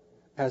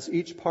as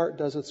each part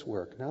does its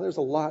work. Now there's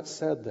a lot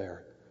said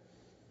there.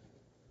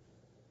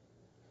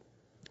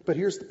 But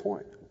here's the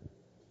point.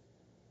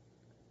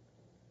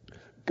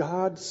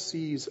 God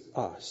sees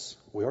us.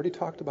 We already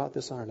talked about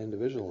this on an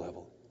individual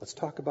level. Let's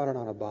talk about it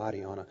on a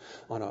body, on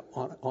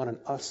an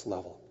us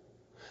level.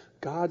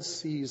 God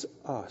sees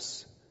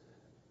us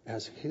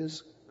as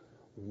His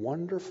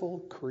wonderful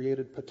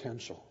created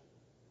potential.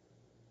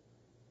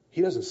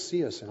 He doesn't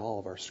see us in all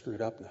of our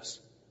screwed upness.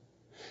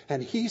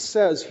 And He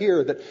says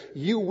here that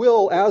you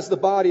will, as the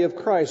body of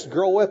Christ,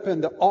 grow up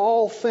into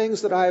all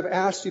things that I have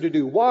asked you to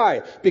do.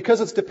 Why? Because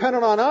it's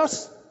dependent on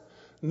us?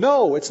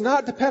 No, it's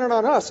not dependent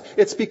on us.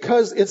 It's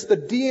because it's the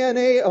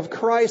DNA of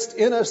Christ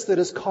in us that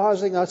is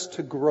causing us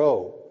to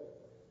grow.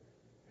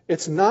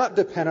 It's not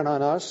dependent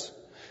on us.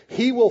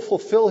 He will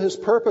fulfill His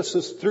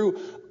purposes through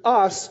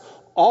us,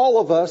 all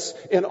of us,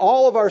 in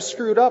all of our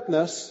screwed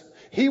upness.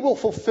 He will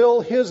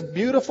fulfill His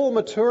beautiful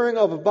maturing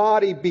of a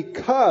body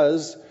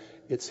because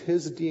it's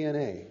His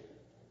DNA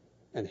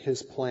and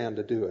His plan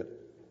to do it.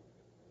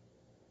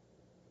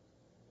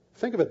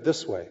 Think of it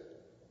this way.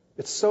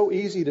 It's so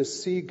easy to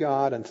see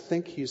God and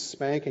think He's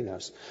spanking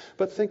us.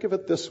 But think of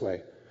it this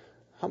way.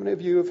 How many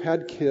of you have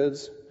had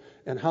kids,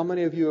 and how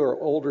many of you are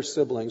older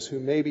siblings who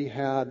maybe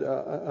had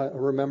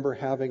remember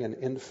having an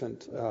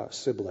infant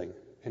sibling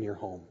in your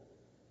home?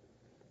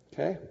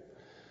 Okay?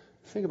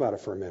 Think about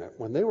it for a minute.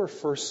 When they were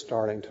first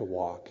starting to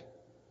walk,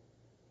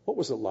 what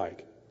was it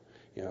like?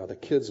 The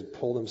kids would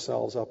pull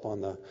themselves up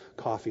on the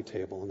coffee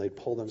table and they'd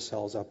pull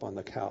themselves up on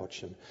the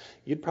couch, and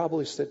you'd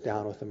probably sit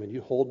down with them and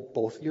you hold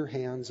both your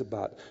hands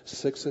about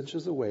 6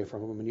 inches away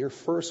from them, and your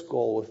first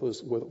goal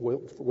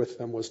with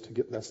them was to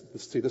get this.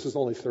 See, this is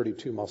only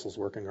 32 muscles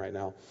working right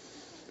now.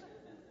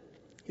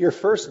 Your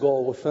first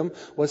goal with them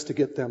was to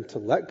get them to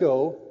let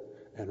go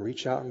and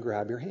reach out and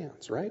grab your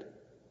hands, right?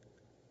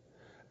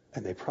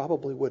 And they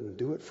probably wouldn't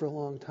do it for a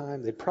long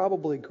time. They'd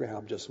probably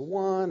grab just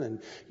one, and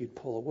you'd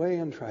pull away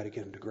and try to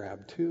get them to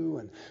grab two,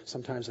 and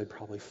sometimes they'd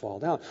probably fall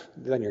down.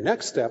 Then your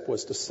next step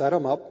was to set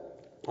them up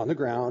on the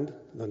ground.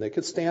 Then they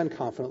could stand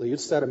confidently.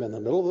 You'd set them in the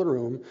middle of the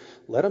room,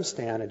 let them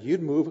stand, and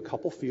you'd move a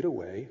couple feet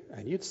away,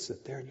 and you'd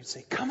sit there and you'd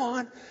say, come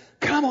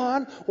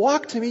on,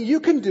 walk to me,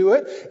 you can do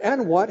it.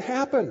 And what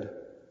happened?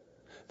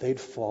 They'd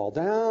fall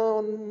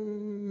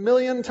down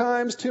 1,000,000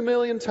 times,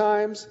 2,000,000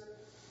 times.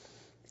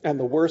 And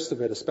the worst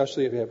of it,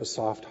 especially if you have a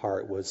soft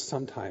heart, was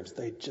sometimes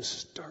they'd just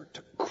start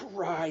to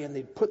cry and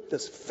they'd put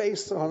this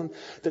face on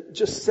that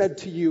just said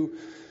to you,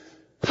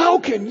 how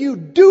can you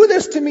do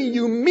this to me,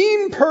 you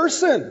mean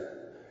person?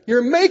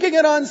 You're making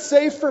it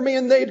unsafe for me.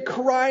 And they'd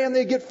cry and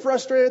they'd get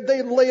frustrated.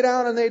 They'd lay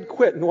down and they'd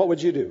quit. And what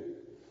would you do?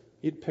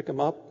 You'd pick them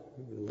up,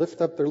 lift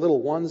up their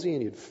little onesie,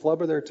 and you'd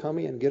flubber their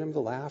tummy and get them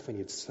to laugh, and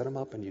you'd set them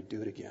up and you'd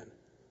do it again.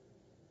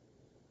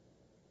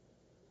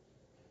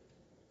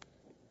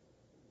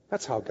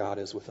 That's how God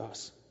is with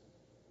us.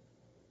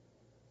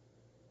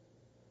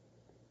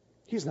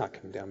 He's not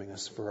condemning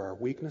us for our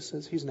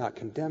weaknesses. He's not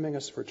condemning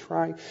us for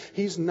trying.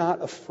 He's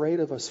not afraid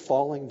of us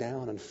falling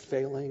down and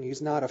failing.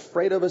 He's not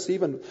afraid of us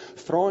even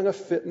throwing a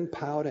fit and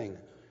pouting.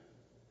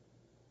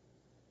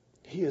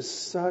 He is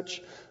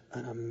such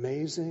an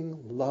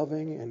amazing,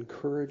 loving,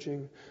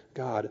 encouraging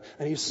God.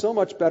 And He's so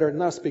much better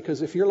than us,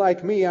 because if you're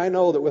like me, I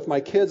know that with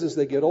my kids as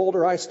they get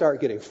older, I start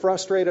getting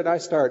frustrated. I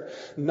start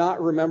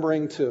not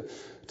remembering to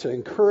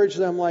encourage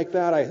them like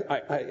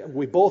that.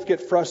 We both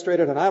get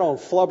frustrated, and I don't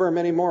flubber them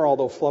anymore,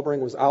 although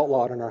flubbering was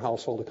outlawed in our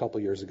household a couple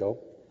years ago.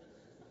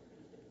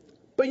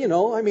 But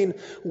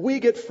we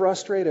get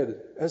frustrated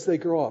as they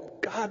grow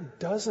up. God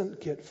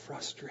doesn't get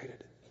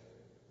frustrated.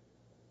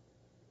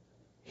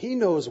 He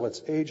knows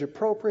what's age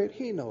appropriate.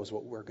 He knows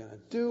what we're going to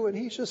do. And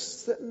He's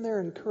just sitting there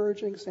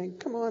encouraging, saying,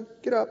 come on,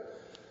 get up.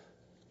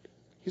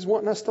 He's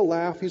wanting us to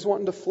laugh. He's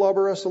wanting to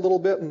flubber us a little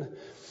bit and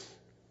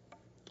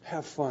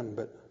have fun.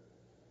 But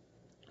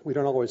we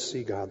don't always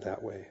see God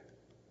that way.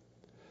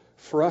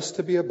 For us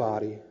to be a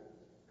body,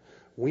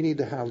 we need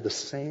to have the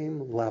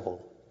same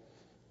level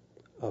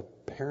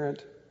of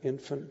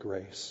parent-infant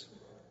grace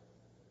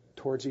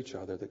towards each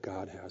other that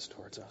God has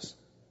towards us.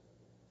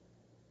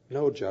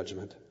 No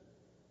judgment.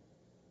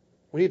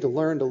 We need to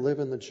learn to live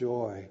in the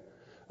joy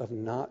of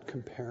not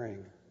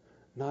comparing,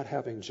 not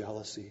having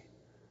jealousy,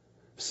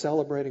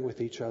 celebrating with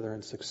each other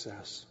in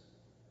success,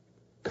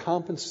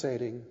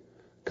 compensating,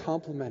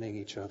 complimenting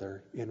each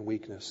other in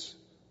weakness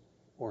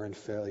or in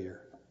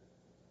failure,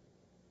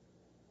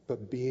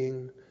 but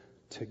being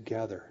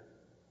together.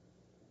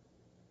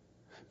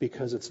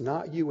 Because it's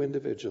not you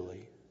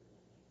individually,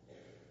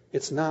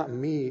 it's not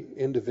me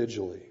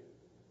individually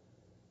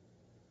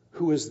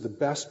who is the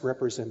best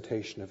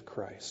representation of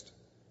Christ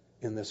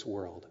in this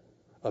world,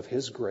 of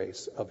His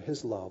grace, of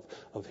His love,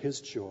 of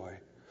His joy,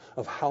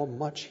 of how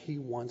much He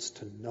wants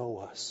to know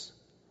us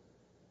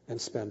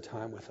and spend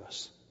time with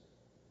us.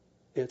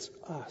 It's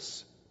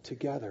us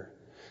together.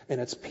 And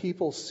it's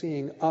people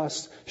seeing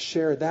us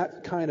share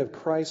that kind of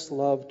Christ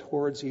love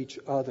towards each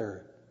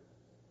other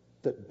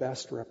that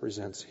best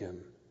represents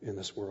Him in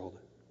this world.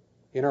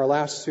 In our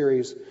last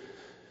series,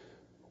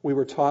 we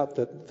were taught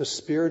that the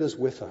Spirit is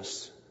with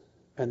us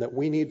and that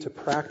we need to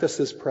practice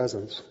His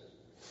presence.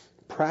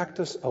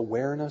 Practice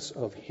awareness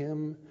of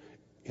Him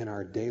in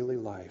our daily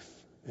life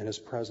and His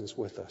presence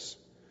with us.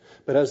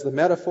 But as the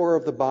metaphor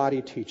of the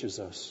body teaches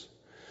us,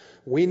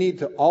 we need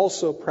to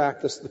also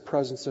practice the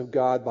presence of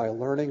God by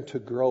learning to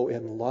grow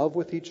in love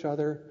with each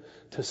other,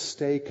 to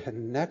stay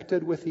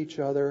connected with each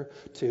other,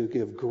 to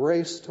give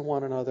grace to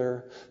one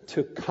another,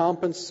 to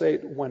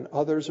compensate when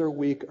others are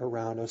weak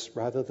around us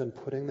rather than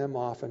putting them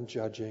off and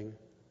judging,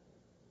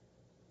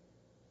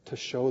 to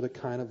show the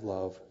kind of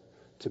love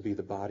to be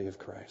the body of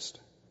Christ.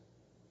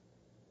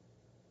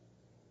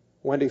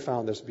 Wendy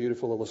found this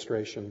beautiful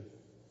illustration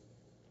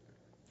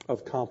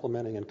of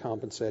complimenting and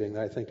compensating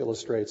that I think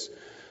illustrates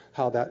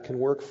how that can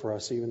work for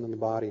us even in the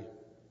body.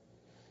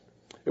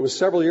 It was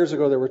several years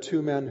ago, there were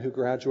two men who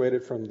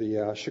graduated from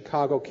the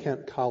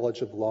Chicago-Kent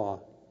College of Law.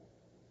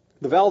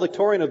 The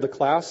valedictorian of the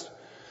class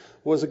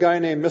was a guy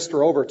named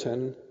Mr.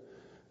 Overton,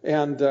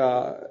 and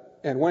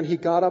when he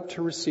got up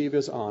to receive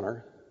his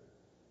honor,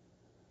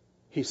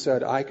 he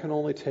said, I can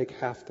only take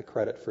half the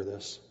credit for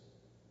this.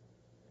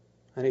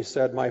 And he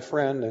said, my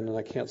friend, and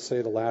I can't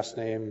say the last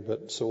name,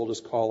 but so we'll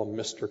just call him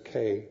Mr.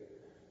 K.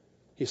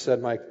 He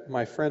said,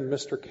 my friend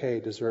Mr. K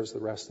deserves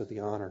the rest of the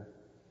honor.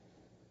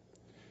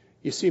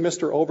 You see,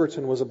 Mr.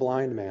 Overton was a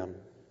blind man.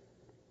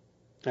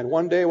 And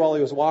one day while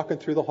he was walking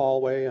through the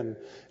hallway and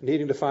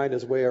needing to find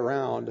his way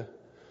around,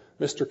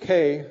 Mr.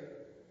 K,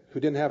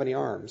 who didn't have any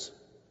arms,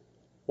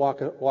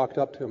 walked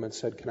up to him and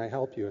said, "Can I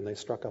help you?" And they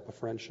struck up a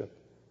friendship.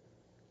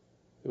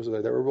 They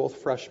were both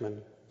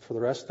freshmen. For the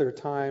rest of their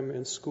time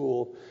in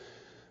school,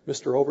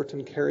 Mr.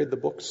 Overton carried the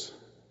books,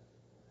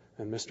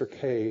 and Mr.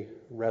 K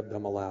read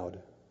them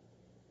aloud.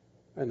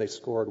 And they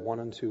scored 1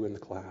 and 2 in the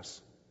class.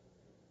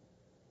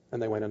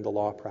 And they went into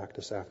law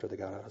practice after they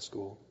got out of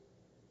school.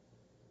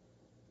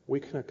 We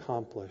can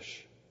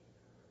accomplish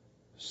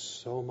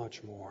so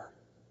much more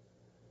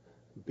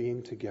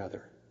being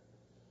together,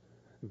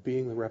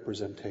 being the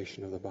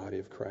representation of the body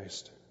of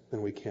Christ,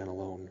 than we can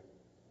alone.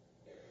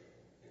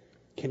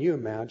 Can you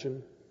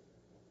imagine?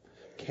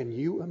 Can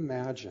you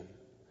imagine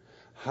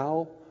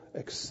how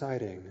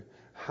exciting,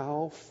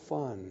 how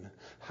fun,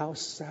 how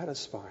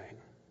satisfying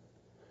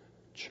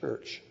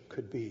church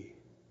could be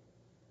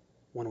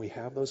when we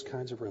have those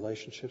kinds of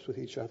relationships with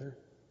each other?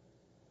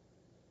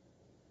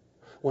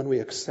 When we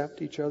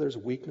accept each other's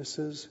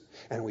weaknesses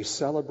and we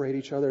celebrate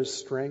each other's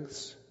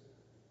strengths,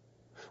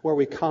 where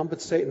we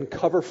compensate and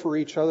cover for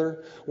each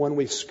other when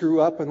we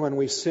screw up and when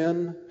we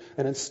sin,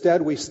 and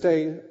instead we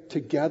stay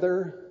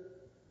together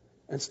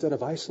instead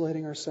of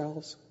isolating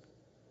ourselves.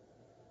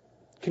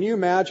 Can you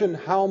imagine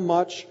how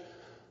much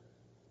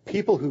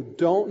people who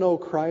don't know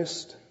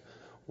Christ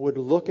would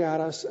look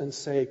at us and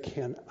say,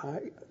 can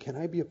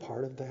I be a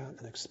part of that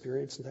and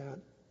experience that?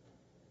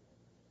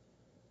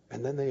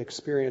 And then they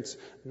experience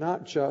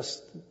not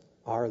just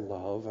our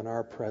love and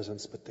our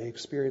presence, but they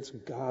experience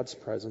God's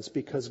presence,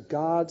 because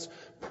God's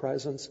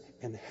presence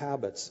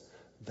inhabits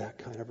that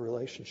kind of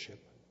relationship.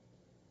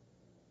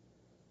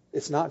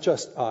 It's not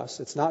just us.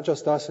 It's not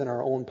just us in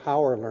our own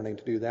power learning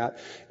to do that.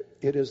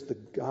 It is the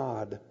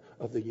God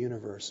of the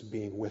universe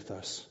being with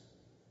us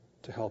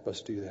to help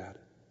us do that.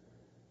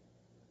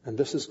 And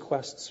this is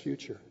Quest's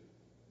future.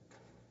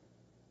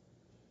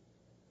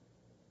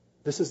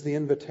 This is the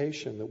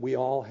invitation that we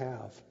all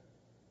have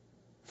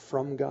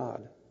from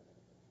God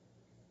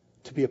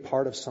to be a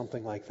part of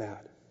something like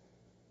that.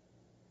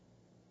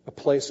 A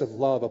place of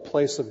love, a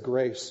place of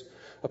grace,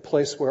 a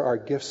place where our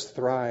gifts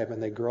thrive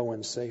and they grow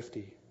in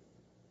safety.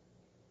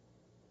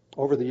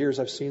 Over the years,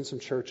 I've seen some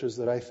churches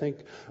that I think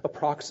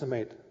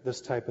approximate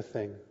this type of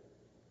thing.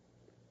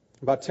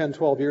 About 10,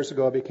 12 years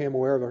ago, I became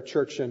aware of a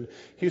church in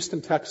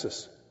Houston,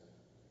 Texas.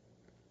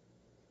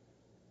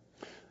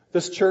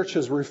 This church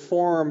has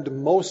reformed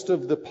most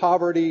of the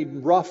poverty,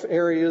 rough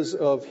areas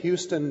of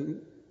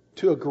Houston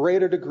to a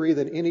greater degree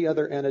than any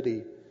other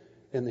entity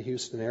in the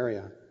Houston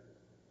area.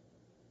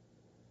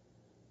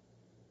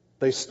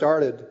 They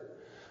started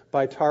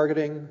by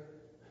targeting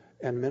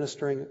and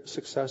ministering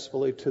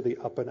successfully to the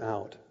up and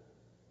out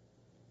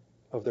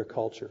of their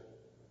culture.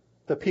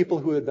 The people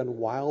who had been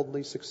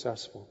wildly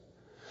successful.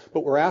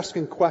 But we're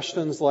asking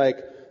questions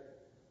like,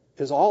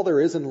 is all there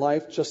is in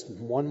life just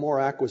one more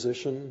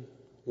acquisition,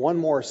 one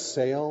more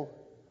sale,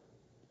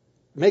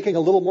 making a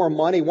little more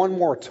money, one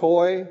more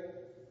toy,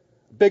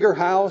 bigger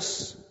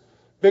house,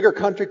 bigger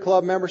country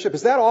club membership?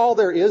 Is that all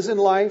there is in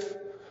life?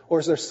 Or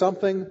is there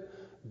something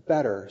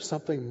better,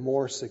 something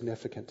more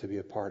significant to be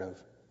a part of?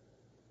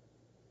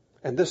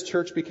 And this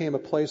church became a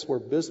place where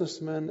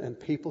businessmen and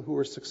people who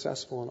were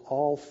successful in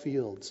all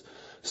fields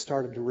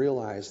started to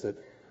realize that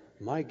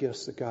my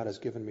gifts that God has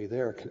given me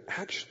there can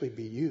actually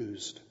be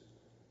used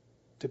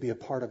to be a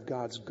part of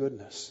God's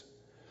goodness.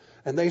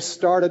 And they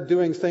started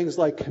doing things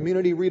like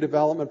community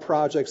redevelopment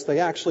projects.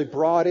 They actually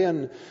brought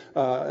in,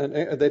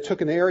 and they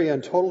took an area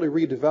and totally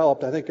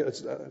redeveloped.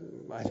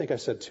 I think I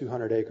said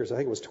 200 acres. I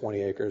think it was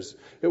 20 acres.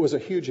 It was a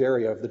huge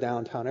area of the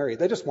downtown area.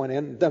 They just went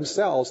in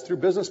themselves through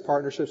business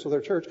partnerships with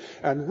their church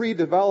and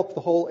redeveloped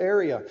the whole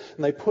area.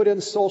 And they put in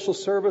social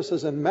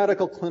services and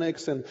medical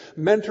clinics and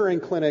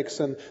mentoring clinics.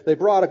 And they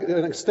brought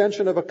an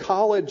extension of a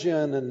college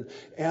in,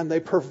 and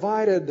they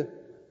provided.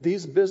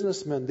 These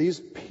businessmen, these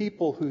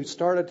people who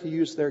started to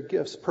use their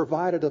gifts,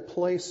 provided a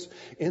place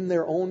in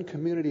their own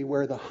community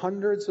where the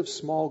hundreds of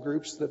small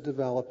groups that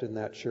developed in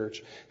that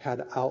church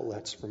had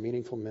outlets for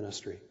meaningful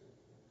ministry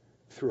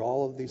through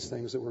all of these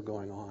things that were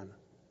going on.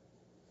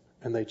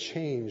 And they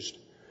changed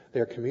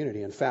their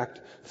community. In fact,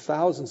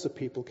 thousands of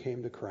people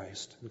came to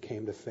Christ and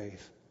came to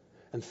faith.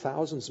 And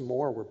thousands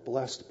more were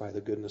blessed by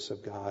the goodness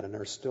of God and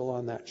are still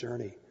on that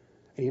journey.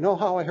 And you know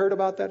how I heard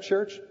about that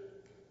church?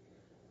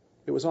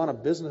 It was on a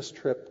business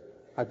trip.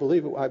 I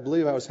believe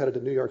I was headed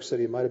to New York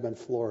City. It might have been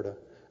Florida.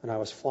 And I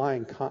was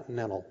flying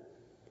Continental.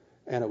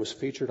 And it was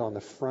featured on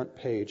the front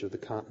page of the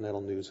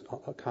Continental News,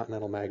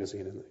 Continental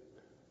magazine.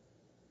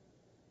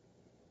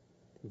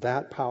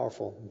 That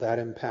powerful, that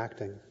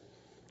impacting.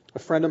 A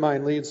friend of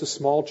mine leads a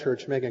small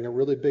church making a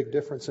really big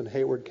difference in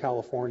Hayward,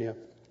 California.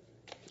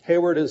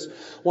 Hayward is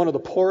one of the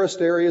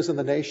poorest areas in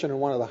the nation and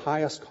one of the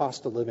highest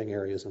cost of living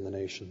areas in the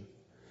nation.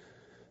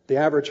 The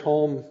average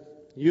home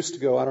used to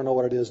go, I don't know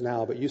what it is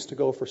now, but used to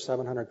go for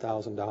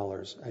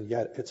 $700,000, and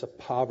yet it's a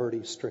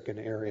poverty-stricken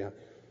area.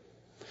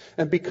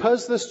 And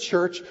because this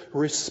church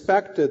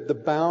respected the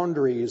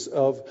boundaries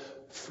of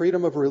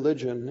freedom of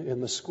religion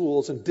in the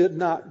schools and did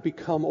not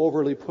become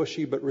overly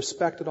pushy, but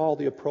respected all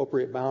the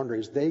appropriate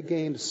boundaries, they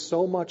gained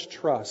so much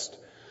trust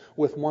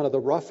with one of the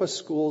roughest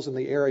schools in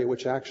the area,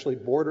 which actually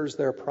borders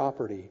their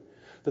property,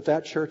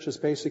 that church has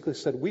basically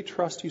said, we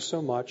trust you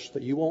so much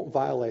that you won't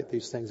violate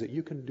these things, that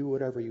you can do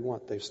whatever you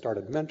want. They've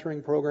started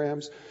mentoring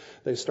programs.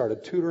 They've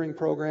started tutoring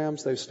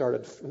programs. They've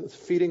started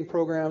feeding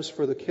programs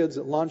for the kids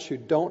at lunch who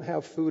don't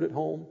have food at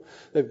home.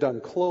 They've done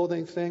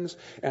clothing things.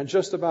 And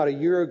just about a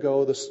year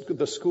ago,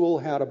 the school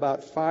had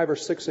about 5 or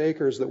 6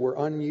 acres that were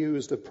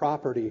unused of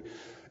property.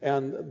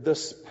 And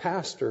this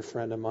pastor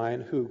friend of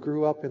mine, who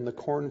grew up in the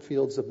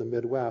cornfields of the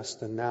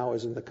Midwest and now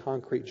is in the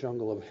concrete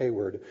jungle of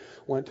Hayward,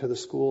 went to the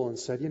school and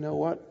said, you know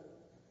what?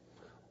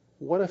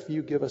 What if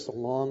you give us a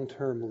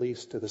long-term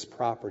lease to this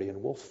property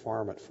and we'll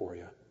farm it for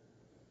you?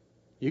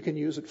 You can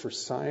use it for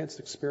science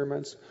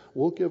experiments.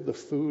 We'll give the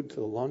food to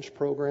the lunch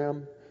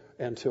program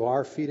and to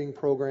our feeding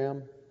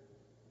program.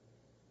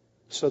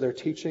 So they're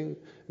teaching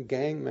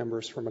gang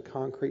members from a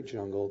concrete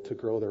jungle to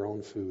grow their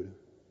own food.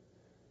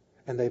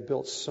 And they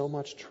built so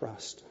much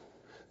trust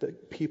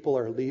that people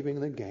are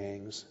leaving the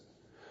gangs.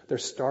 They're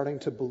starting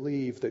to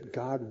believe that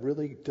God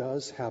really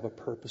does have a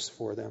purpose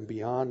for them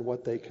beyond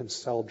what they can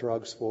sell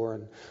drugs for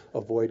and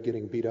avoid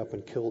getting beat up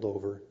and killed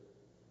over.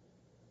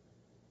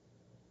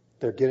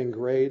 They're getting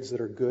grades that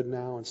are good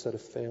now instead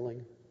of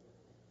failing.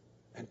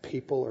 And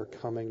people are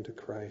coming to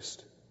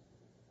Christ.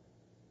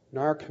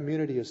 Now our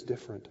community is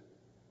different.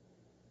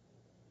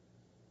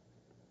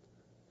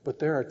 But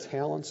there are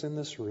talents in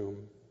this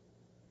room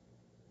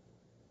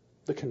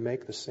that can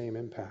make the same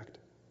impact.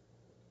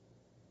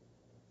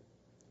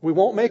 We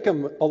won't make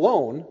them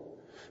alone,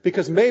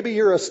 because maybe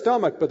you're a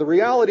stomach, but the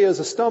reality is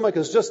a stomach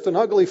is just an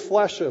ugly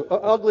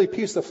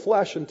piece of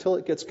flesh until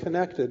it gets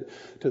connected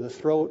to the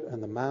throat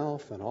and the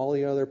mouth and all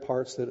the other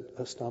parts that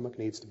a stomach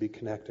needs to be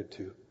connected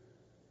to.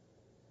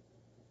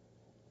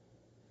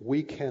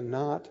 We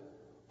cannot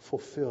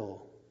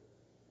fulfill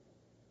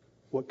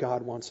what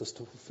God wants us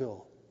to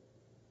fulfill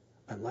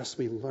unless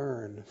we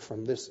learn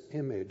from this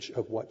image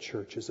of what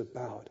church is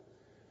about.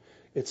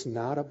 It's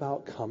not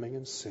about coming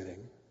and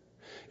sitting.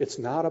 It's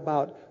not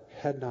about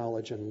head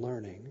knowledge and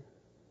learning.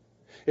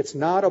 It's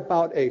not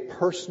about a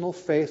personal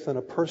faith and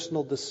a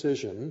personal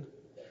decision.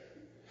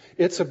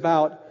 It's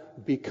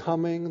about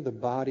becoming the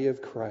body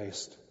of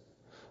Christ,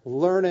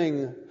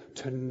 learning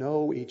to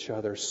know each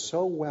other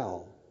so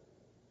well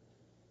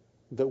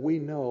that we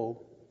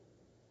know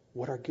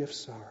what our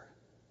gifts are.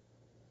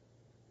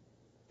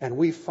 And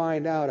we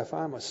find out, if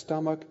I'm a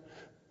stomach,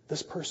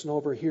 this person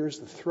over here is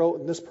the throat,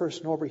 and this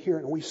person over here,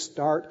 and we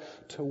start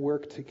to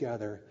work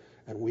together,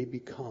 and we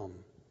become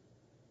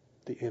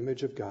the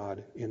image of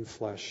God in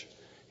flesh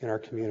in our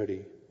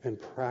community in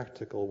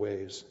practical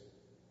ways.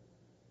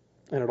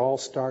 And it all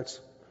starts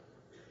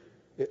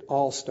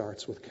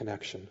with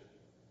connection.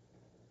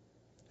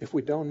 If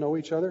we don't know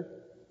each other,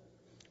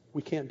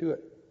 we can't do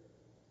it.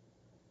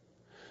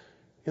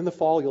 In the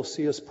fall, you'll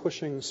see us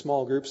pushing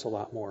small groups a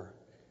lot more.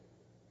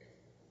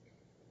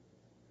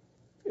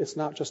 It's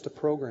not just a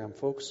program,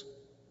 folks.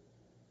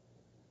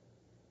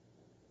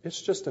 It's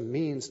just a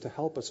means to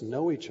help us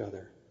know each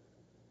other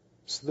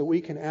so that we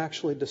can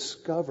actually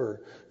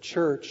discover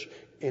church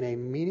in a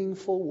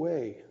meaningful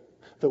way,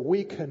 that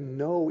we can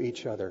know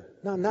each other.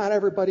 Now, not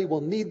everybody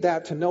will need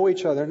that to know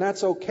each other, and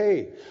that's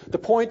okay. The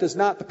point is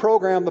not the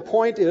program. The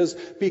point is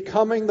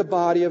becoming the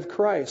body of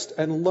Christ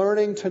and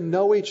learning to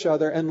know each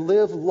other and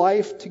live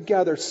life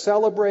together,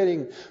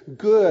 celebrating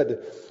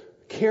good,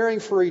 caring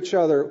for each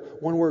other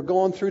when we're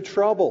going through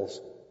troubles,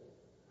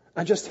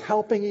 and just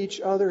helping each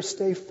other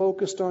stay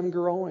focused on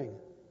growing.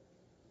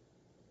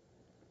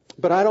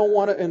 But I don't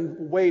want to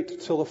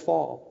wait till the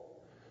fall.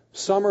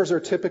 Summers are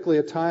typically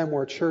a time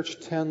where church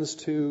tends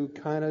to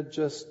kind of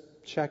just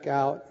check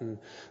out, and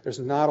there's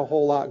not a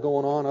whole lot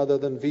going on other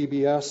than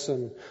VBS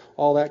and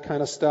all that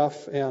kind of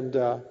stuff, and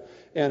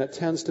it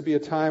tends to be a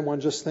time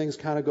when just things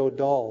kind of go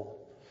dull.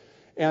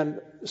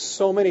 And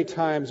so many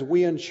times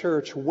we in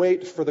church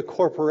wait for the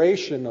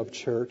corporation of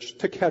church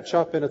to catch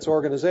up in its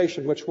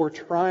organization, which we're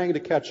trying to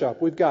catch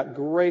up. We've got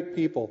great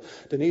people.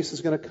 Denise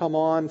is going to come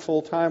on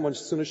full time as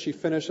soon as she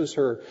finishes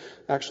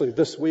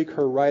this week,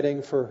 her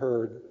writing for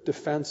her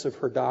defense of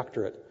her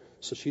doctorate.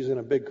 So she's in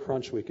a big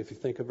crunch week. If you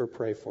think of her,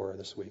 pray for her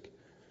this week.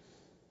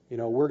 You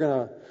know, we're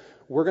going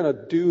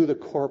to do the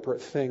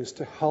corporate things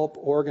to help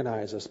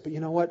organize us. But you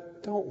know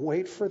what? Don't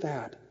wait for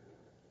that.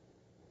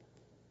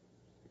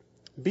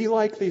 Be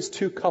like these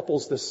 2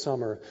 couples this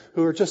summer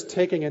who are just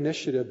taking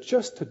initiative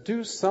just to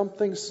do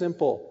something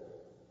simple.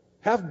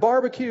 Have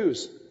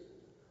barbecues.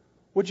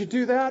 Would you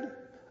do that?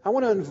 I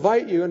want to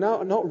invite you,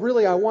 and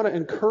really I want to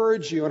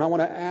encourage you, and I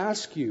want to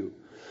ask you,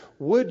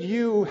 would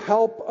you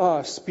help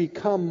us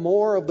become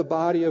more of the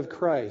body of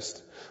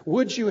Christ?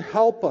 Would you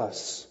help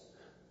us,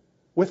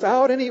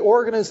 without any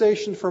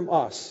organization from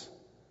us,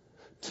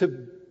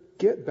 to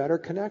get better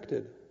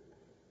connected?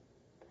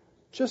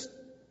 Just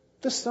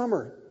this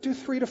summer, do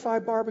 3 to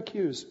 5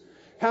 barbecues.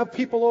 Have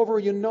people over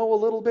you know a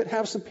little bit.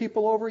 Have some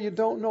people over you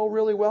don't know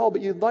really well, but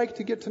you'd like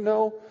to get to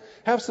know.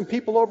 Have some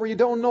people over you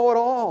don't know at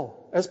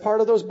all as part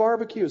of those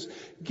barbecues.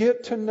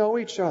 Get to know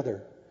each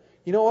other.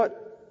 You know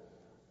what?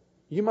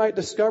 You might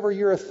discover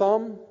you're a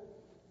thumb,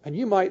 And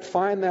you might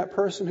find that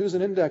person who's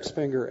an index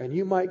finger, and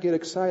you might get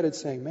excited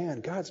saying,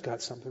 man, God's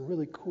got something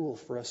really cool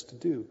for us to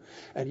do.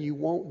 And you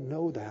won't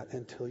know that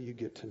until you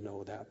get to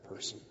know that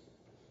person.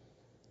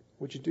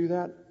 Would you do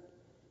that?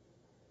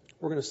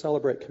 We're going to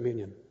celebrate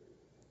communion.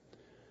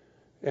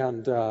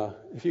 And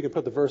if you can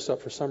put the verse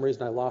up, for some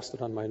reason I lost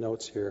it on my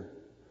notes here.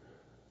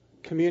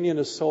 Communion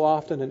is so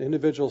often an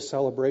individual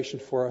celebration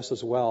for us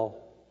as well.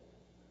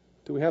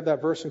 Do we have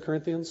that verse in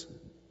Corinthians?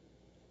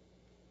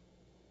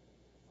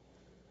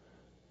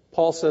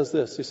 Paul says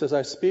this. He says,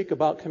 I speak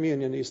about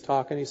communion. He's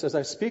talking. He says,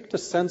 I speak to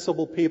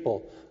sensible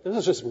people. This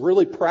is just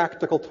really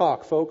practical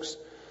talk, folks.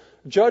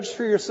 Judge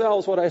for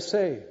yourselves what I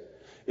say.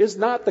 Is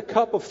not the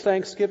cup of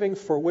thanksgiving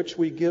for which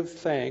we give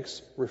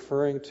thanks,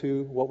 referring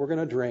to what we're going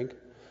to drink,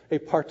 a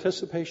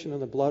participation in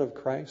the blood of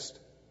Christ?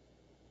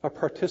 A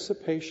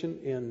participation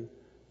in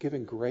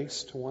giving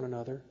grace to one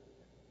another?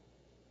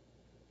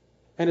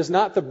 And is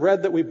not the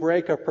bread that we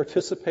break a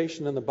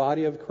participation in the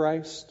body of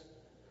Christ?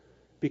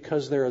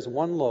 Because there is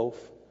one loaf,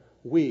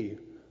 we,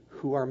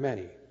 who are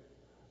many,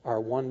 are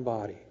one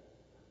body,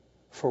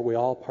 for we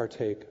all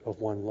partake of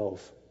one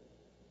loaf.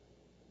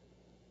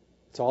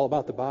 It's all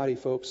about the body,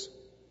 folks.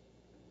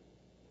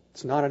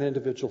 It's not an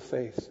individual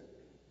faith.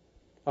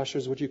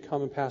 Ushers, would you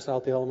come and pass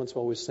out the elements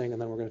while we sing,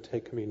 and then we're going to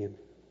take communion.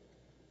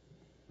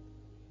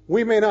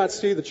 We may not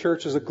see the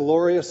church as a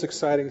glorious,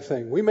 exciting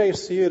thing. We may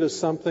see it as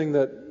something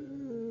that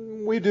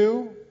we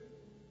do.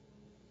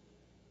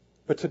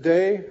 But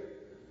today,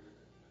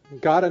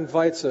 God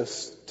invites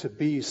us to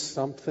be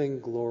something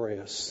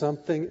glorious,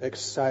 something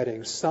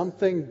exciting,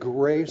 something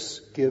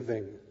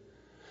grace-giving,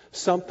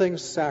 something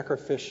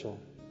sacrificial,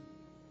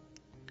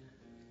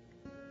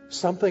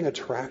 something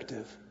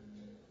attractive,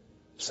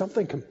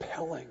 something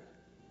compelling,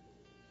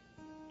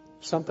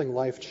 something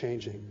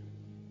life-changing.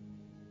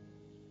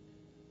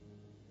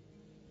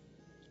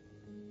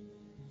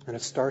 And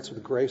it starts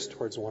with grace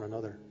towards one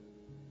another.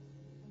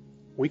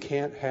 We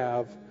can't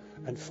have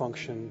and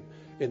function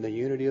in the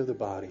unity of the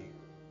body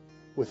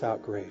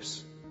without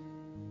grace.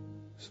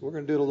 So we're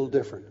going to do it a little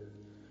different.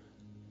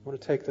 I want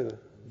to take the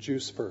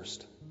juice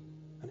first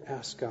and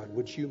ask God,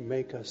 would you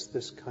make us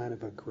this kind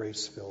of a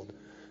grace-filled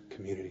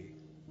community?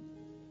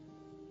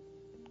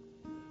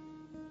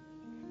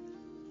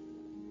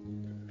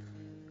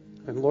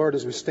 And Lord,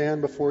 as we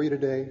stand before you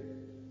today,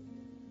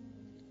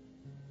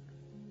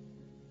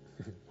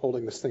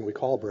 holding this thing we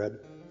call bread,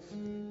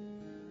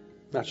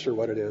 not sure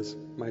what it is.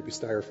 It might be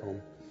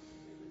styrofoam.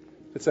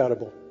 It's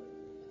edible.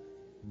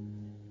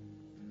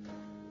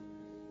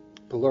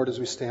 But Lord, as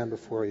we stand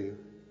before you,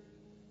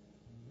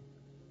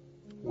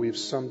 we've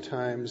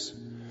sometimes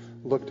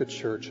looked at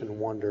church and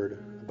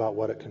wondered about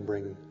what it can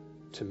bring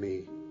to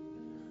me.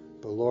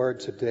 But Lord,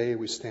 today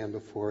we stand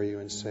before you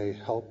and say,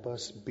 help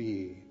us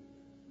be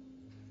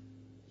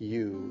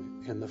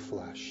you in the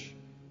flesh.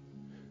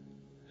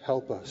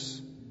 Help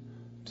us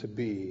to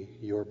be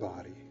your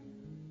body.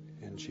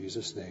 In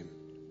Jesus' name,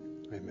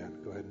 amen.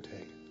 Go ahead and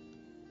take.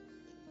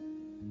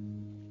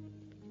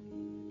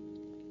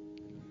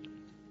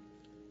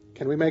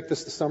 Can we make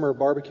this the summer of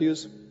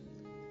barbecues?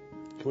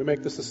 Can we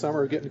make this the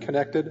summer of getting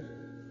connected?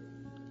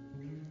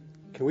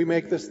 Can we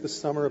make this the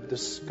summer of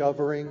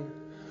discovering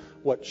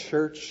what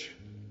church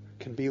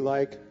can be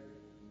like?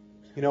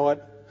 You know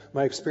what?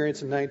 My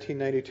experience in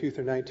 1992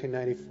 through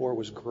 1994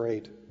 was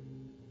great.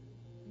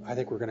 I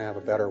think we're going to have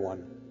a better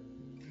one.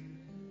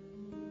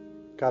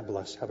 God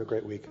bless. Have a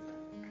great week.